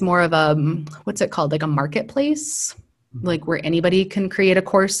 Udemy is more of a, what's it called? Like a marketplace, like where anybody can create a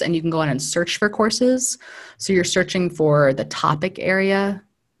course and you can go on and search for courses. So you're searching for the topic area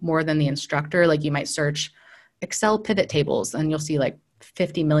more than the instructor. Like you might search Excel pivot tables and you'll see like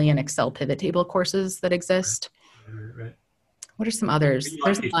 50 million Excel pivot table courses that exist. Right. What are some others?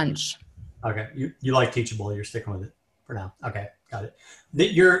 There's a bunch. Okay. You like Teachable. You're sticking with it for now. Okay. Got it.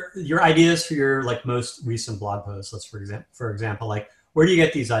 Your ideas for your like most recent blog posts, let's for example, like where do you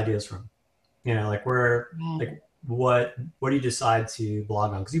get these ideas from? You know, like like what do you decide to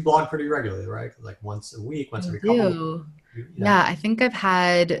blog on? Because you blog pretty regularly, right? Like once a week, once every couple. Yeah, I think I've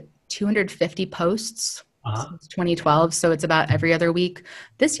had 250 posts since 2012. So it's about every other week.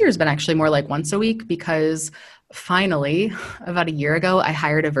 This year has been actually more like once a week because finally, about a year ago, I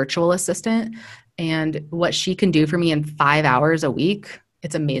hired a virtual assistant. And what she can do for me in 5 hours a week,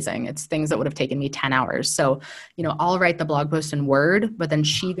 it's amazing. It's things that would have taken me 10 hours. So, you know, I'll write the blog post in Word, but then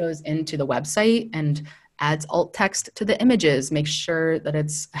she goes into the website and adds alt text to the images, makes sure that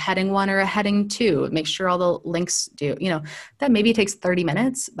it's a heading 1 or a heading 2, make sure all the links do, you know, that maybe takes 30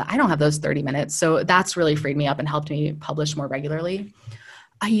 minutes, but I don't have those 30 minutes. So that's really freed me up and helped me publish more regularly.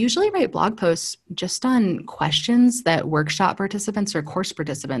 I usually write blog posts just on questions that workshop participants or course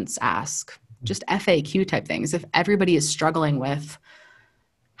participants ask, just FAQ type things. If everybody is struggling with,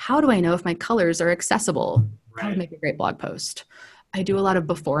 how do I know if my colors are accessible? That would make a great blog post. I do a lot of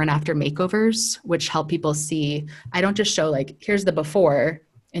before and after makeovers, which help people see. I don't just show like, here's the before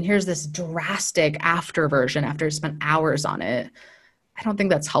and here's this drastic after version after I spent hours on it. I don't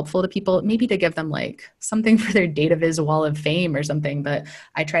think that's helpful to people, maybe to give them like something for their DataViz wall of fame or something. But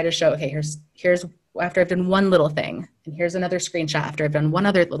I try to show, okay, here's after I've done one little thing, and here's another screenshot after I've done one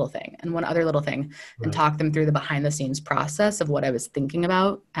other little thing and one other little thing, and talk them through the behind the scenes process of what I was thinking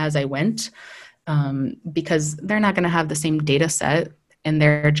about as I went. Because they're not going to have the same data set in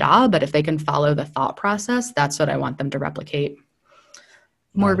their job, but if they can follow the thought process, that's what I want them to replicate.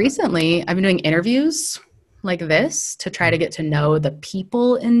 More recently, I've been doing interviews like this to try to get to know the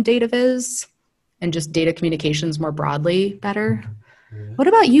people in DataViz and just data communications more broadly better. What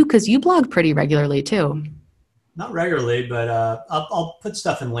about you? Because you blog pretty regularly too. Not regularly, but I'll put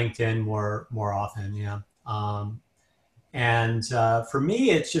stuff in LinkedIn more often. Yeah. And for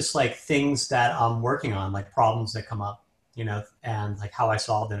me, it's just like things that I'm working on, like problems that come up, you know, and like how I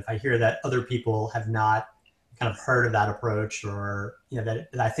solve them. If I hear that other people have not kind of heard of that approach or, you know,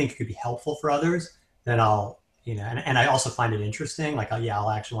 that I think could be helpful for others, then I'll, you know, and I also find it interesting. Like,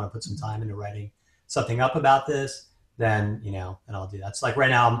 I'll actually want to put some time into writing something up about this. Then, you know, and I'll do that. So like right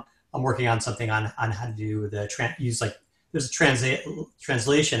now I'm working on something on how to do use like there's a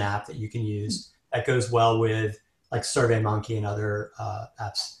translation app that you can use that goes well with like SurveyMonkey and other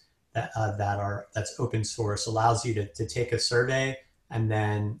apps that's open source, allows you to take a survey, and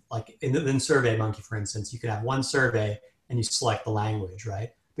then like in SurveyMonkey, for instance, you can have one survey and you select the language,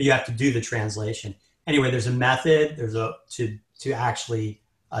 right? But you have to do the translation. Anyway, there's a method, to actually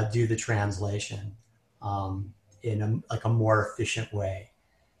do the translation in like a more efficient way.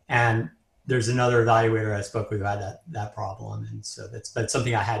 And there's another evaluator I spoke with who had that problem, and so that's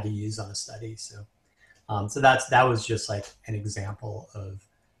something I had to use on a study. So that was just like an example of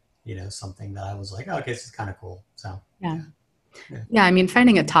something that I was like, oh, okay, this is kind of cool. So Yeah. Yeah, I mean,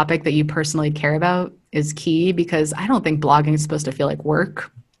 finding a topic that you personally care about is key, because I don't think blogging is supposed to feel like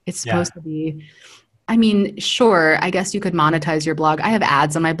work. It's yeah, supposed to be, I mean, sure, I guess you could monetize your blog. I have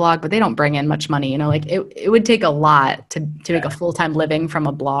ads on my blog, but they don't bring in much money. Like it would take a lot to make a full-time living from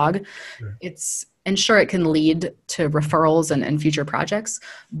a blog. sure. And sure, it can lead to referrals and future projects,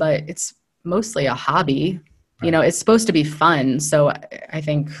 but it's mostly a hobby. Right. It's supposed to be fun. So I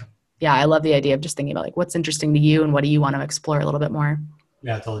think, yeah, I love the idea of just thinking about like what's interesting to you and what do you want to explore a little bit more.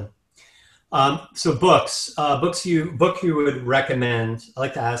 Yeah, totally. So books you would recommend. I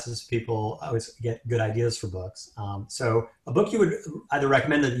like to ask this to people. I always get good ideas for books. So a book you would either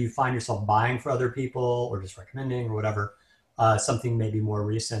recommend that you find yourself buying for other people, or just recommending, or whatever. Something maybe more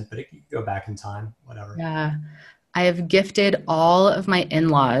recent, but it could go back in time, whatever. Yeah. I have gifted all of my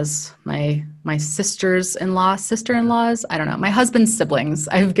in-laws, my sister-in-laws, I don't know, my husband's siblings.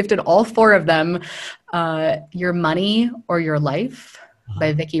 I've gifted all four of them Your Money or Your Life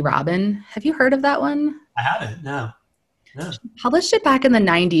by Vicki Robin. Have you heard of that one? I haven't. No. No. Published it back in the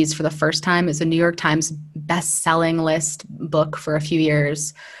 90s for the first time. It's a New York Times best-selling list book for a few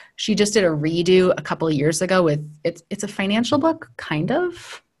years. She just did a redo a couple of years ago with it's a financial book, kind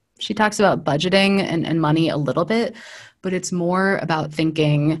of. She talks about budgeting and money a little bit, but it's more about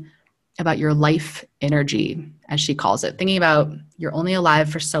thinking about your life energy, as she calls it. Thinking about you're only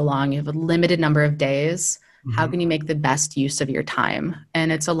alive for so long, you have a limited number of days. How can you make the best use of your time?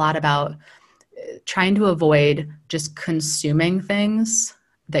 And it's a lot about trying to avoid just consuming things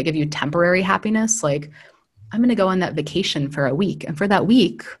that give you temporary happiness. Like, I'm going to go on that vacation for a week. And for that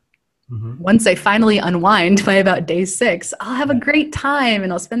week, once I finally unwind by about day 6, I'll have a great time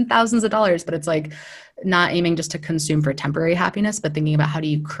and I'll spend thousands of dollars. But it's like not aiming just to consume for temporary happiness, but thinking about how do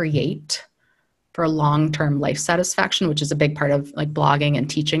you create for long-term life satisfaction, which is a big part of like blogging and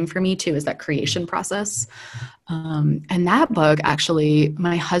teaching for me too, is that creation process. And that book, actually,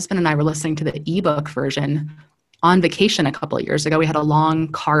 my husband and I were listening to the ebook version on vacation a couple of years ago. We had a long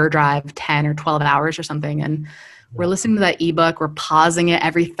car drive, 10 or 12 hours or something. And we're listening to that ebook. We're pausing it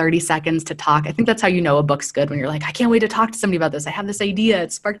every 30 seconds to talk. I think that's how you know a book's good, when you're like, I can't wait to talk to somebody about this. I have this idea.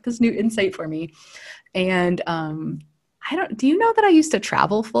 It sparked this new insight for me. And do you know that I used to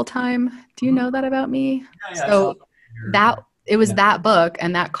travel full time? Do you know that about me? So it was that book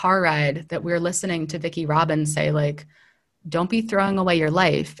and that car ride that we were listening to Vicki Robin say, like, don't be throwing away your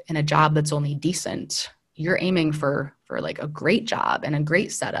life in a job that's only decent. You're aiming for like a great job and a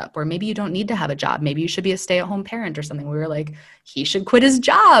great setup, or maybe you don't need to have a job. Maybe you should be a stay-at-home parent or something. We were like, he should quit his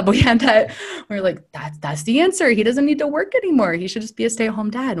job. We were like, that's the answer. He doesn't need to work anymore. He should just be a stay-at-home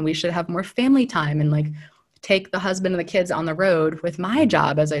dad, and we should have more family time and like take the husband and the kids on the road with my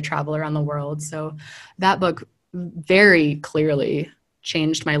job as I travel around the world. So that book very clearly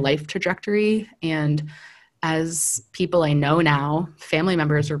changed my life trajectory. And as people I know now, family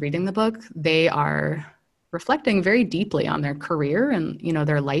members are reading the book, they are reflecting very deeply on their career and,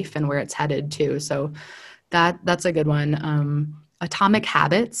 their life and where it's headed too. So that's a good one. Atomic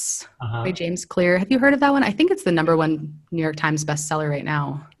Habits by James Clear. Have you heard of that one? I think it's the #1 New York Times bestseller right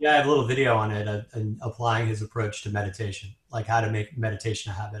now. Yeah, I have a little video on it, and applying his approach to meditation, like how to make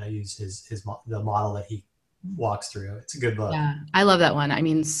meditation a habit. I use the model that he walks through. It's a good book. Yeah, I love that one. I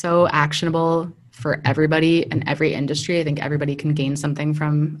mean, so actionable for everybody in every industry. I think everybody can gain something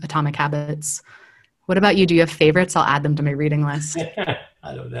from Atomic Habits. What about you? Do you have favorites? I'll add them to my reading list.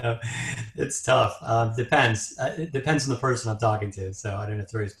 I don't know. It's tough. Depends. It depends on the person I'm talking to. So I don't know if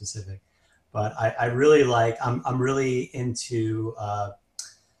it's very specific, but I really like, I'm really into,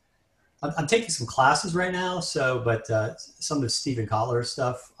 I'm taking some classes right now. So, but some of the Stephen Kotler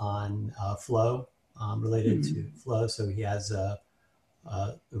stuff on flow, related to flow. So he has The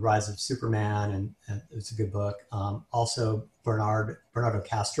Rise of Superman, and it's a good book. Also Bernardo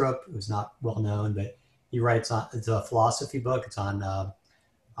Kastrup, who's not well known, but he writes it's a philosophy book. It's on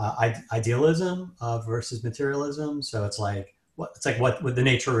idealism versus materialism. So it's like what with the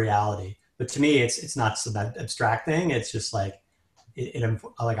nature of reality. But to me, it's not some abstract thing. It's just like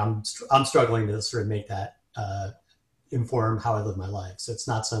like I'm struggling to sort of make that inform how I live my life. So it's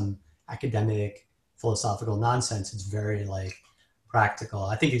not some academic philosophical nonsense. It's very like practical.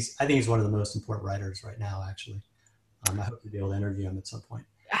 I think he's one of the most important writers right now, actually. I hope to be able to interview him at some point.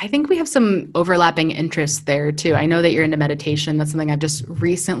 I think we have some overlapping interests there too. I know that you're into meditation. That's something I've just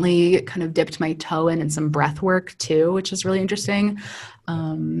recently kind of dipped my toe in, and some breath work too, which is really interesting.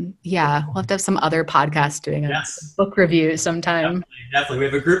 Yeah, we'll have to have some other podcast doing a book review sometime. Definitely. We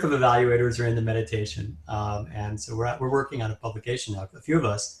have a group of evaluators who are into meditation. And so we're working on a publication now, a few of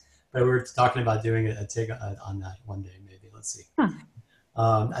us, but we're talking about doing a take on that one day, maybe. Let's see. Huh.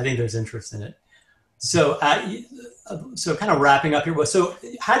 I think there's interest in it. So, so kind of wrapping up here. So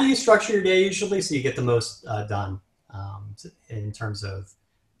how do you structure your day usually so you get the most done in terms of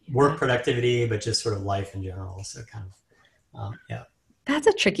work productivity, but just sort of life in general? So kind of, yeah. That's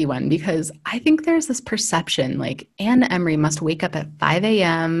a tricky one, because I think there's this perception like Anne Emery must wake up at 5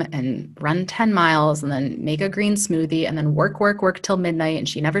 a.m. and run 10 miles and then make a green smoothie and then work till midnight, and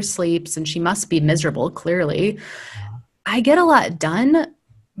she never sleeps and she must be miserable, clearly. I get a lot done,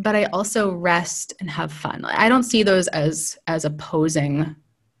 but I also rest and have fun. I don't see those as opposing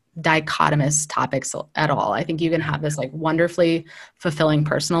dichotomous topics at all. I think you can have this like wonderfully fulfilling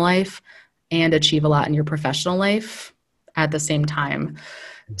personal life and achieve a lot in your professional life at the same time.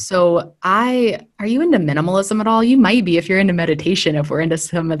 So are you into minimalism at all? You might be if you're into meditation, if we're into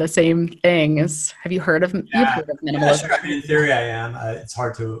some of the same things. Have you heard of, you've heard of minimalism? Yeah, sure. I mean, in theory I am. It's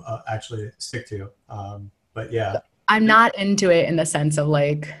hard to actually stick to, but yeah. I'm not into it in the sense of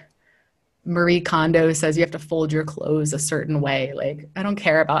like Marie Kondo says you have to fold your clothes a certain way. Like, I don't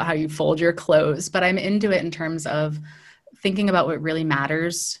care about how you fold your clothes, but I'm into it in terms of thinking about what really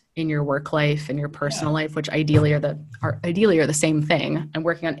matters in your work life and your personal life, which ideally are the same thing. I'm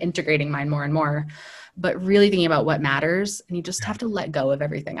working on integrating mine more and more, but really thinking about what matters, and you just have to let go of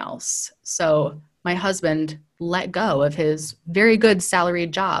everything else. So my husband let go of his very good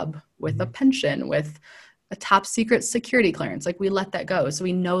salaried job with a pension, with a top secret security clearance. Like, we let that go. So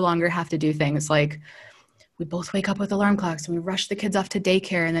we no longer have to do things like we both wake up with alarm clocks and we rush the kids off to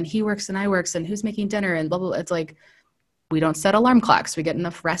daycare, and then he works and I works, and who's making dinner and blah, blah, blah. It's like, we don't set alarm clocks. We get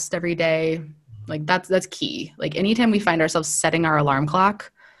enough rest every day. Like, that's key. Like, anytime we find ourselves setting our alarm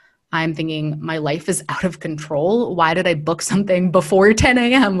clock, I'm thinking my life is out of control. Why did I book something before 10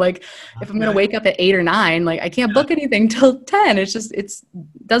 a.m.? Like, if I'm going to wake up at 8 or 9, like I can't book anything till 10. It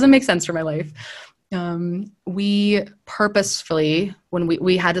doesn't make sense for my life. We purposefully, when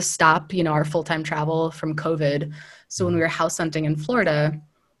we had to stop, our full-time travel from COVID. So when we were house hunting in Florida,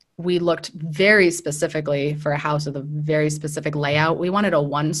 we looked very specifically for a house with a very specific layout. We wanted a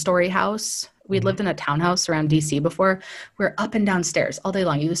 1-story house. We'd lived in a townhouse around DC before. We're up and down stairs all day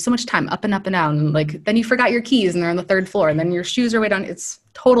long. You lose so much time up and up and down. Like, then you forgot your keys and they're on the 3rd floor, and then your shoes are way down. It's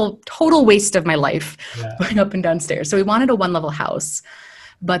total waste of my life going up and down stairs. So we wanted a 1-level house.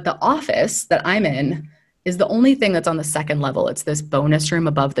 But the office that I'm in is the only thing that's on the 2nd level. It's this bonus room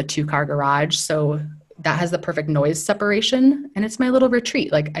above the 2-car garage. So that has the perfect noise separation, and it's my little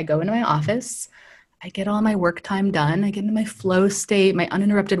retreat. Like, I go into my office, I get all my work time done, I get into my flow state, my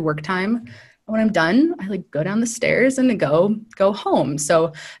uninterrupted work time. And when I'm done, I like go down the stairs and go home.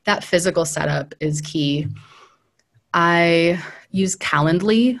 So that physical setup is key. I use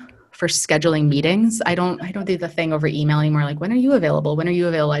Calendly for scheduling meetings. I don't do the thing over email anymore. Like, when are you available? When are you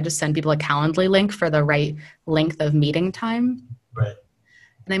available? I just send people a Calendly link for the right length of meeting time. Right.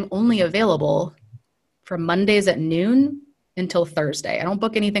 And I'm only available from Mondays at noon until Thursday. I don't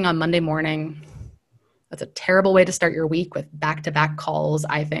book anything on Monday morning. That's a terrible way to start your week, with back-to-back calls,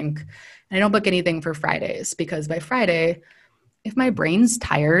 I think. And I don't book anything for Fridays, because by Friday, if my brain's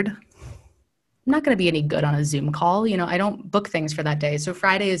tired, I'm not going to be any good on a Zoom call. I don't book things for that day. So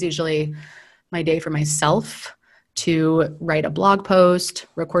Friday is usually my day for myself to write a blog post,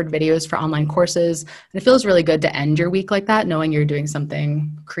 record videos for online courses. And it feels really good to end your week like that, knowing you're doing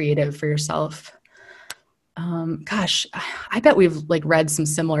something creative for yourself. Gosh, I bet we've read some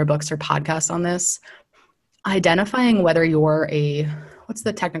similar books or podcasts on this. Identifying whether you're what's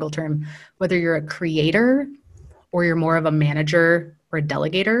the technical term? Whether you're a creator or you're more of a manager or a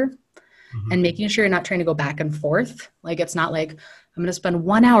delegator, and making sure you're not trying to go back and forth. Like, it's not like, I'm going to spend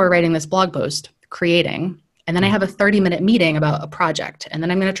 1 hour writing this blog post, creating, and then I have a 30-minute meeting about a project, and then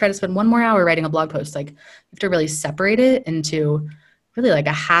I'm going to try to spend 1 more hour writing a blog post. Like, you have to really separate it into really like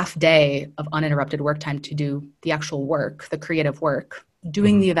a half day of uninterrupted work time to do the actual work, the creative work,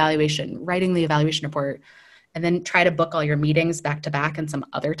 doing the evaluation, writing the evaluation report, and then try to book all your meetings back to back and some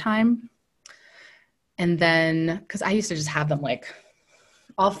other time. And then, because I used to just have them like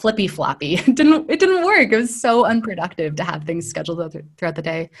all flippy floppy. It didn't work. It was so unproductive to have things scheduled throughout the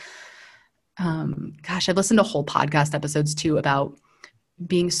day. Gosh, I've listened to whole podcast episodes too about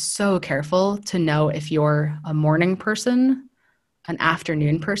being so careful to know if you're a morning person, an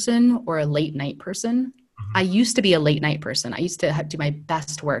afternoon person, or a late night person. Mhm. I used to be a late night person. I used to do my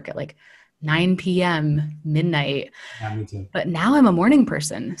best work at like 9 p.m., midnight. Yeah, me too. But now I'm a morning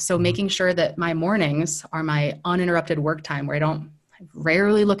person. So Mhm. making sure that my mornings are my uninterrupted work time where I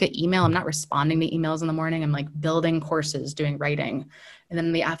rarely look at email. I'm not responding to emails in the morning. I'm like building courses, doing writing. And then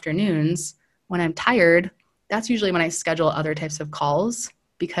in the afternoons, when I'm tired, that's usually when I schedule other types of calls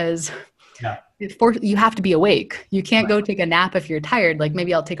because Yeah. you have to be awake. You can't Right. go take a nap if you're tired. Like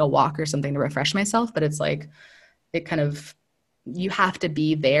maybe I'll take a walk or something to refresh myself, but it's like, you have to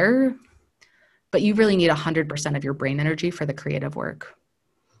be there, but you really need 100% of your brain energy for the creative work.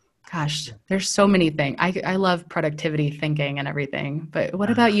 Gosh, there's so many things. I love productivity thinking and everything, but what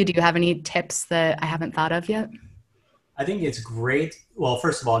about you? Do you have any tips that I haven't thought of yet? I think it's great. Well,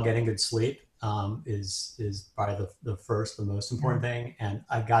 first of all, getting good sleep is probably the most important thing. And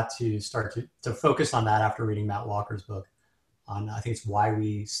I got to start to focus on that after reading Matt Walker's book on, I think it's Why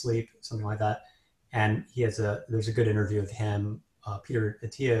We Sleep, something like that. And there's a good interview of him. Peter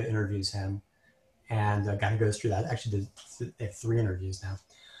Attia interviews him, and kind of goes through that. Actually, they have 3 interviews now.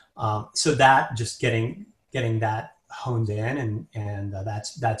 So that just getting that honed in, and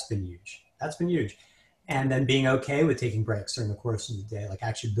that's been huge. That's been huge. And then being okay with taking breaks during the course of the day, like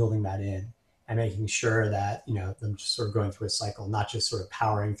actually building that in and making sure that, I'm just sort of going through a cycle, not just sort of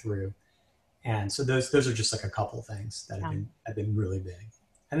powering through. And so those are just like a couple of things that have been really big.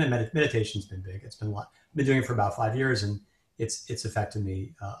 And then meditation's been big. It's been a lot. I've been doing it for about 5 years, and it's affected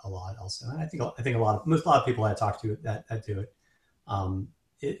me a lot also. And I think a lot of people I talk to that do it,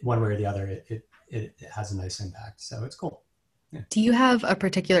 one way or the other, it has a nice impact. So it's cool. Yeah. Do you have a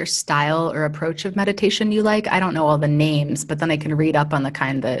particular style or approach of meditation you like? I don't know all the names, but then I can read up on the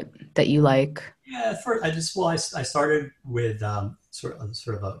kind that you like. Yeah, I started with sort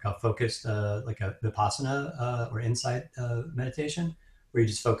of a focused like a vipassana or insight meditation, where you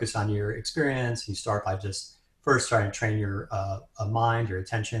just focus on your experience. You start by just first trying to train your mind, your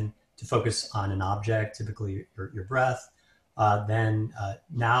attention to focus on an object, typically your breath. Then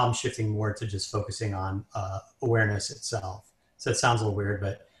now I'm shifting more to just focusing on awareness itself. So it sounds a little weird,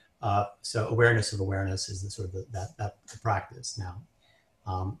 but so awareness of awareness is the practice now.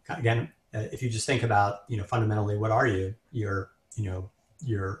 Again, if you just think about, fundamentally, what are you? Your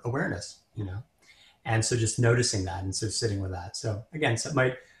awareness, and so just noticing that, and so sitting with that. So again,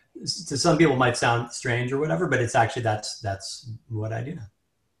 to some people might sound strange or whatever, but it's actually that's what I do now.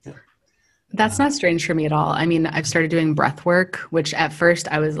 Yeah. That's not strange for me at all. I mean, I've started doing breath work, which at first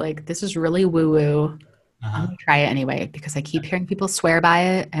I was like, this is really woo-woo. I'm going to try it anyway because I keep hearing people swear by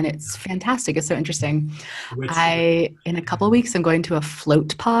it and it's fantastic. It's so interesting. In a couple of weeks, I'm going to a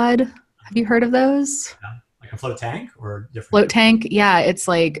float pod. Have you heard of those? Like a float tank or different? Float tank. Yeah. It's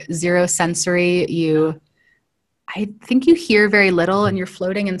like zero sensory. I think you hear very little and you're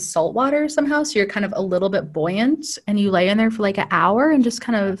floating in salt water somehow. So you're kind of a little bit buoyant and you lay in there for like an hour and just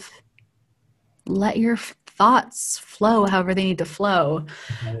kind of let your thoughts flow however they need to flow.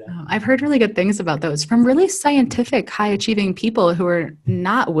 I've heard really good things about those from really scientific, high achieving people who are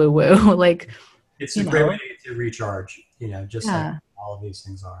not woo woo. Like, it's a great way to recharge, just like all of these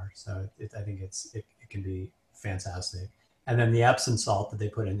things are. So I think it can be fantastic. And then the Epsom salt that they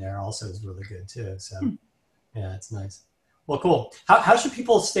put in there also is really good too. So yeah, it's nice. Well, cool. How should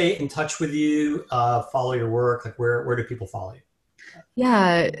people stay in touch with you, follow your work? Like where do people follow you?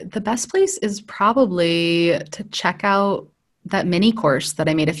 Yeah, the best place is probably to check out that mini course that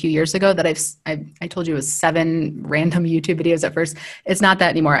I made a few years ago that I told you it was 7 random YouTube videos at first. It's not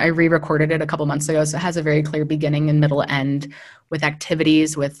that anymore. I re-recorded it a couple months ago. So it has a very clear beginning and middle end with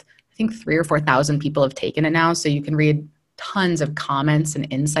activities with, I think 3,000 or 4,000 people have taken it now. So you can read tons of comments and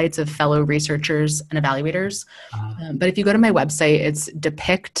insights of fellow researchers and evaluators. But if you go to my website, it's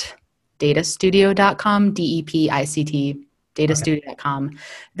depictdatastudio.com, DEPICT, datastudio.com.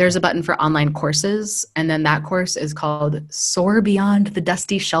 There's a button for online courses, and then that course is called Soar Beyond the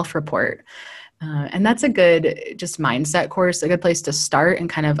Dusty Shelf Report. And that's a good just mindset course, a good place to start and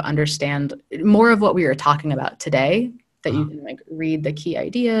kind of understand more of what we were talking about today, that you can like read the key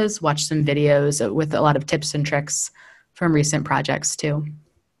ideas, watch some videos with a lot of tips and tricks from recent projects too.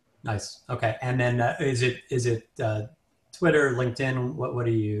 Nice. Okay. And then is it Twitter, LinkedIn? What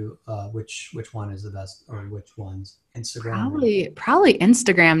do you? Which one is the best, or which ones? Instagram? Probably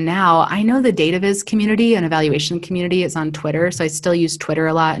Instagram now. I know the DataViz community and evaluation community is on Twitter, so I still use Twitter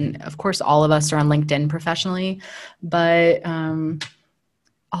a lot. And of course, all of us are on LinkedIn professionally. But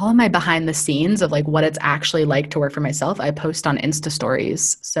all of my behind the scenes of like what it's actually like to work for myself, I post on Insta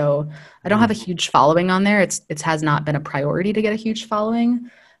stories. So I don't have a huge following on there. It has not been a priority to get a huge following,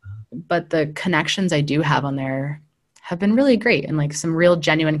 but the connections I do have on there have been really great, and like some real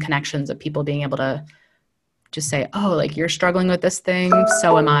genuine connections of people being able to just say, oh, like you're struggling with this thing.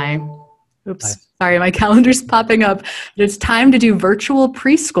 So am I. Oops. Nice. Sorry, my calendar's popping up. It's time to do virtual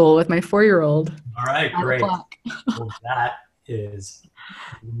preschool with my 4-year-old. All right, 5 great. o'clock. Well, that is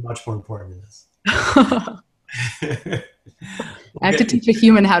much more important than this. I have to teach a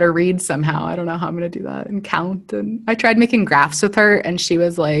human how to read somehow. I don't know how I'm going to do that and count. And I tried making graphs with her, and she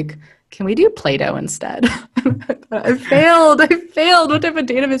was like, can we do Play-Doh instead? I failed. What type of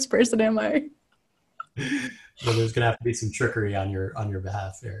database person am I? So there's going to have to be some trickery on your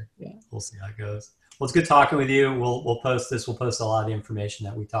behalf there. Yeah. We'll see how it goes. Well, it's good talking with you. We'll post this. We'll post a lot of the information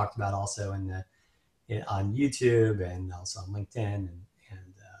that we talked about also on YouTube and also on LinkedIn.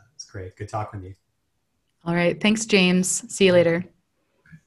 And it's great. Good talking with you. All right. Thanks, James. See you later.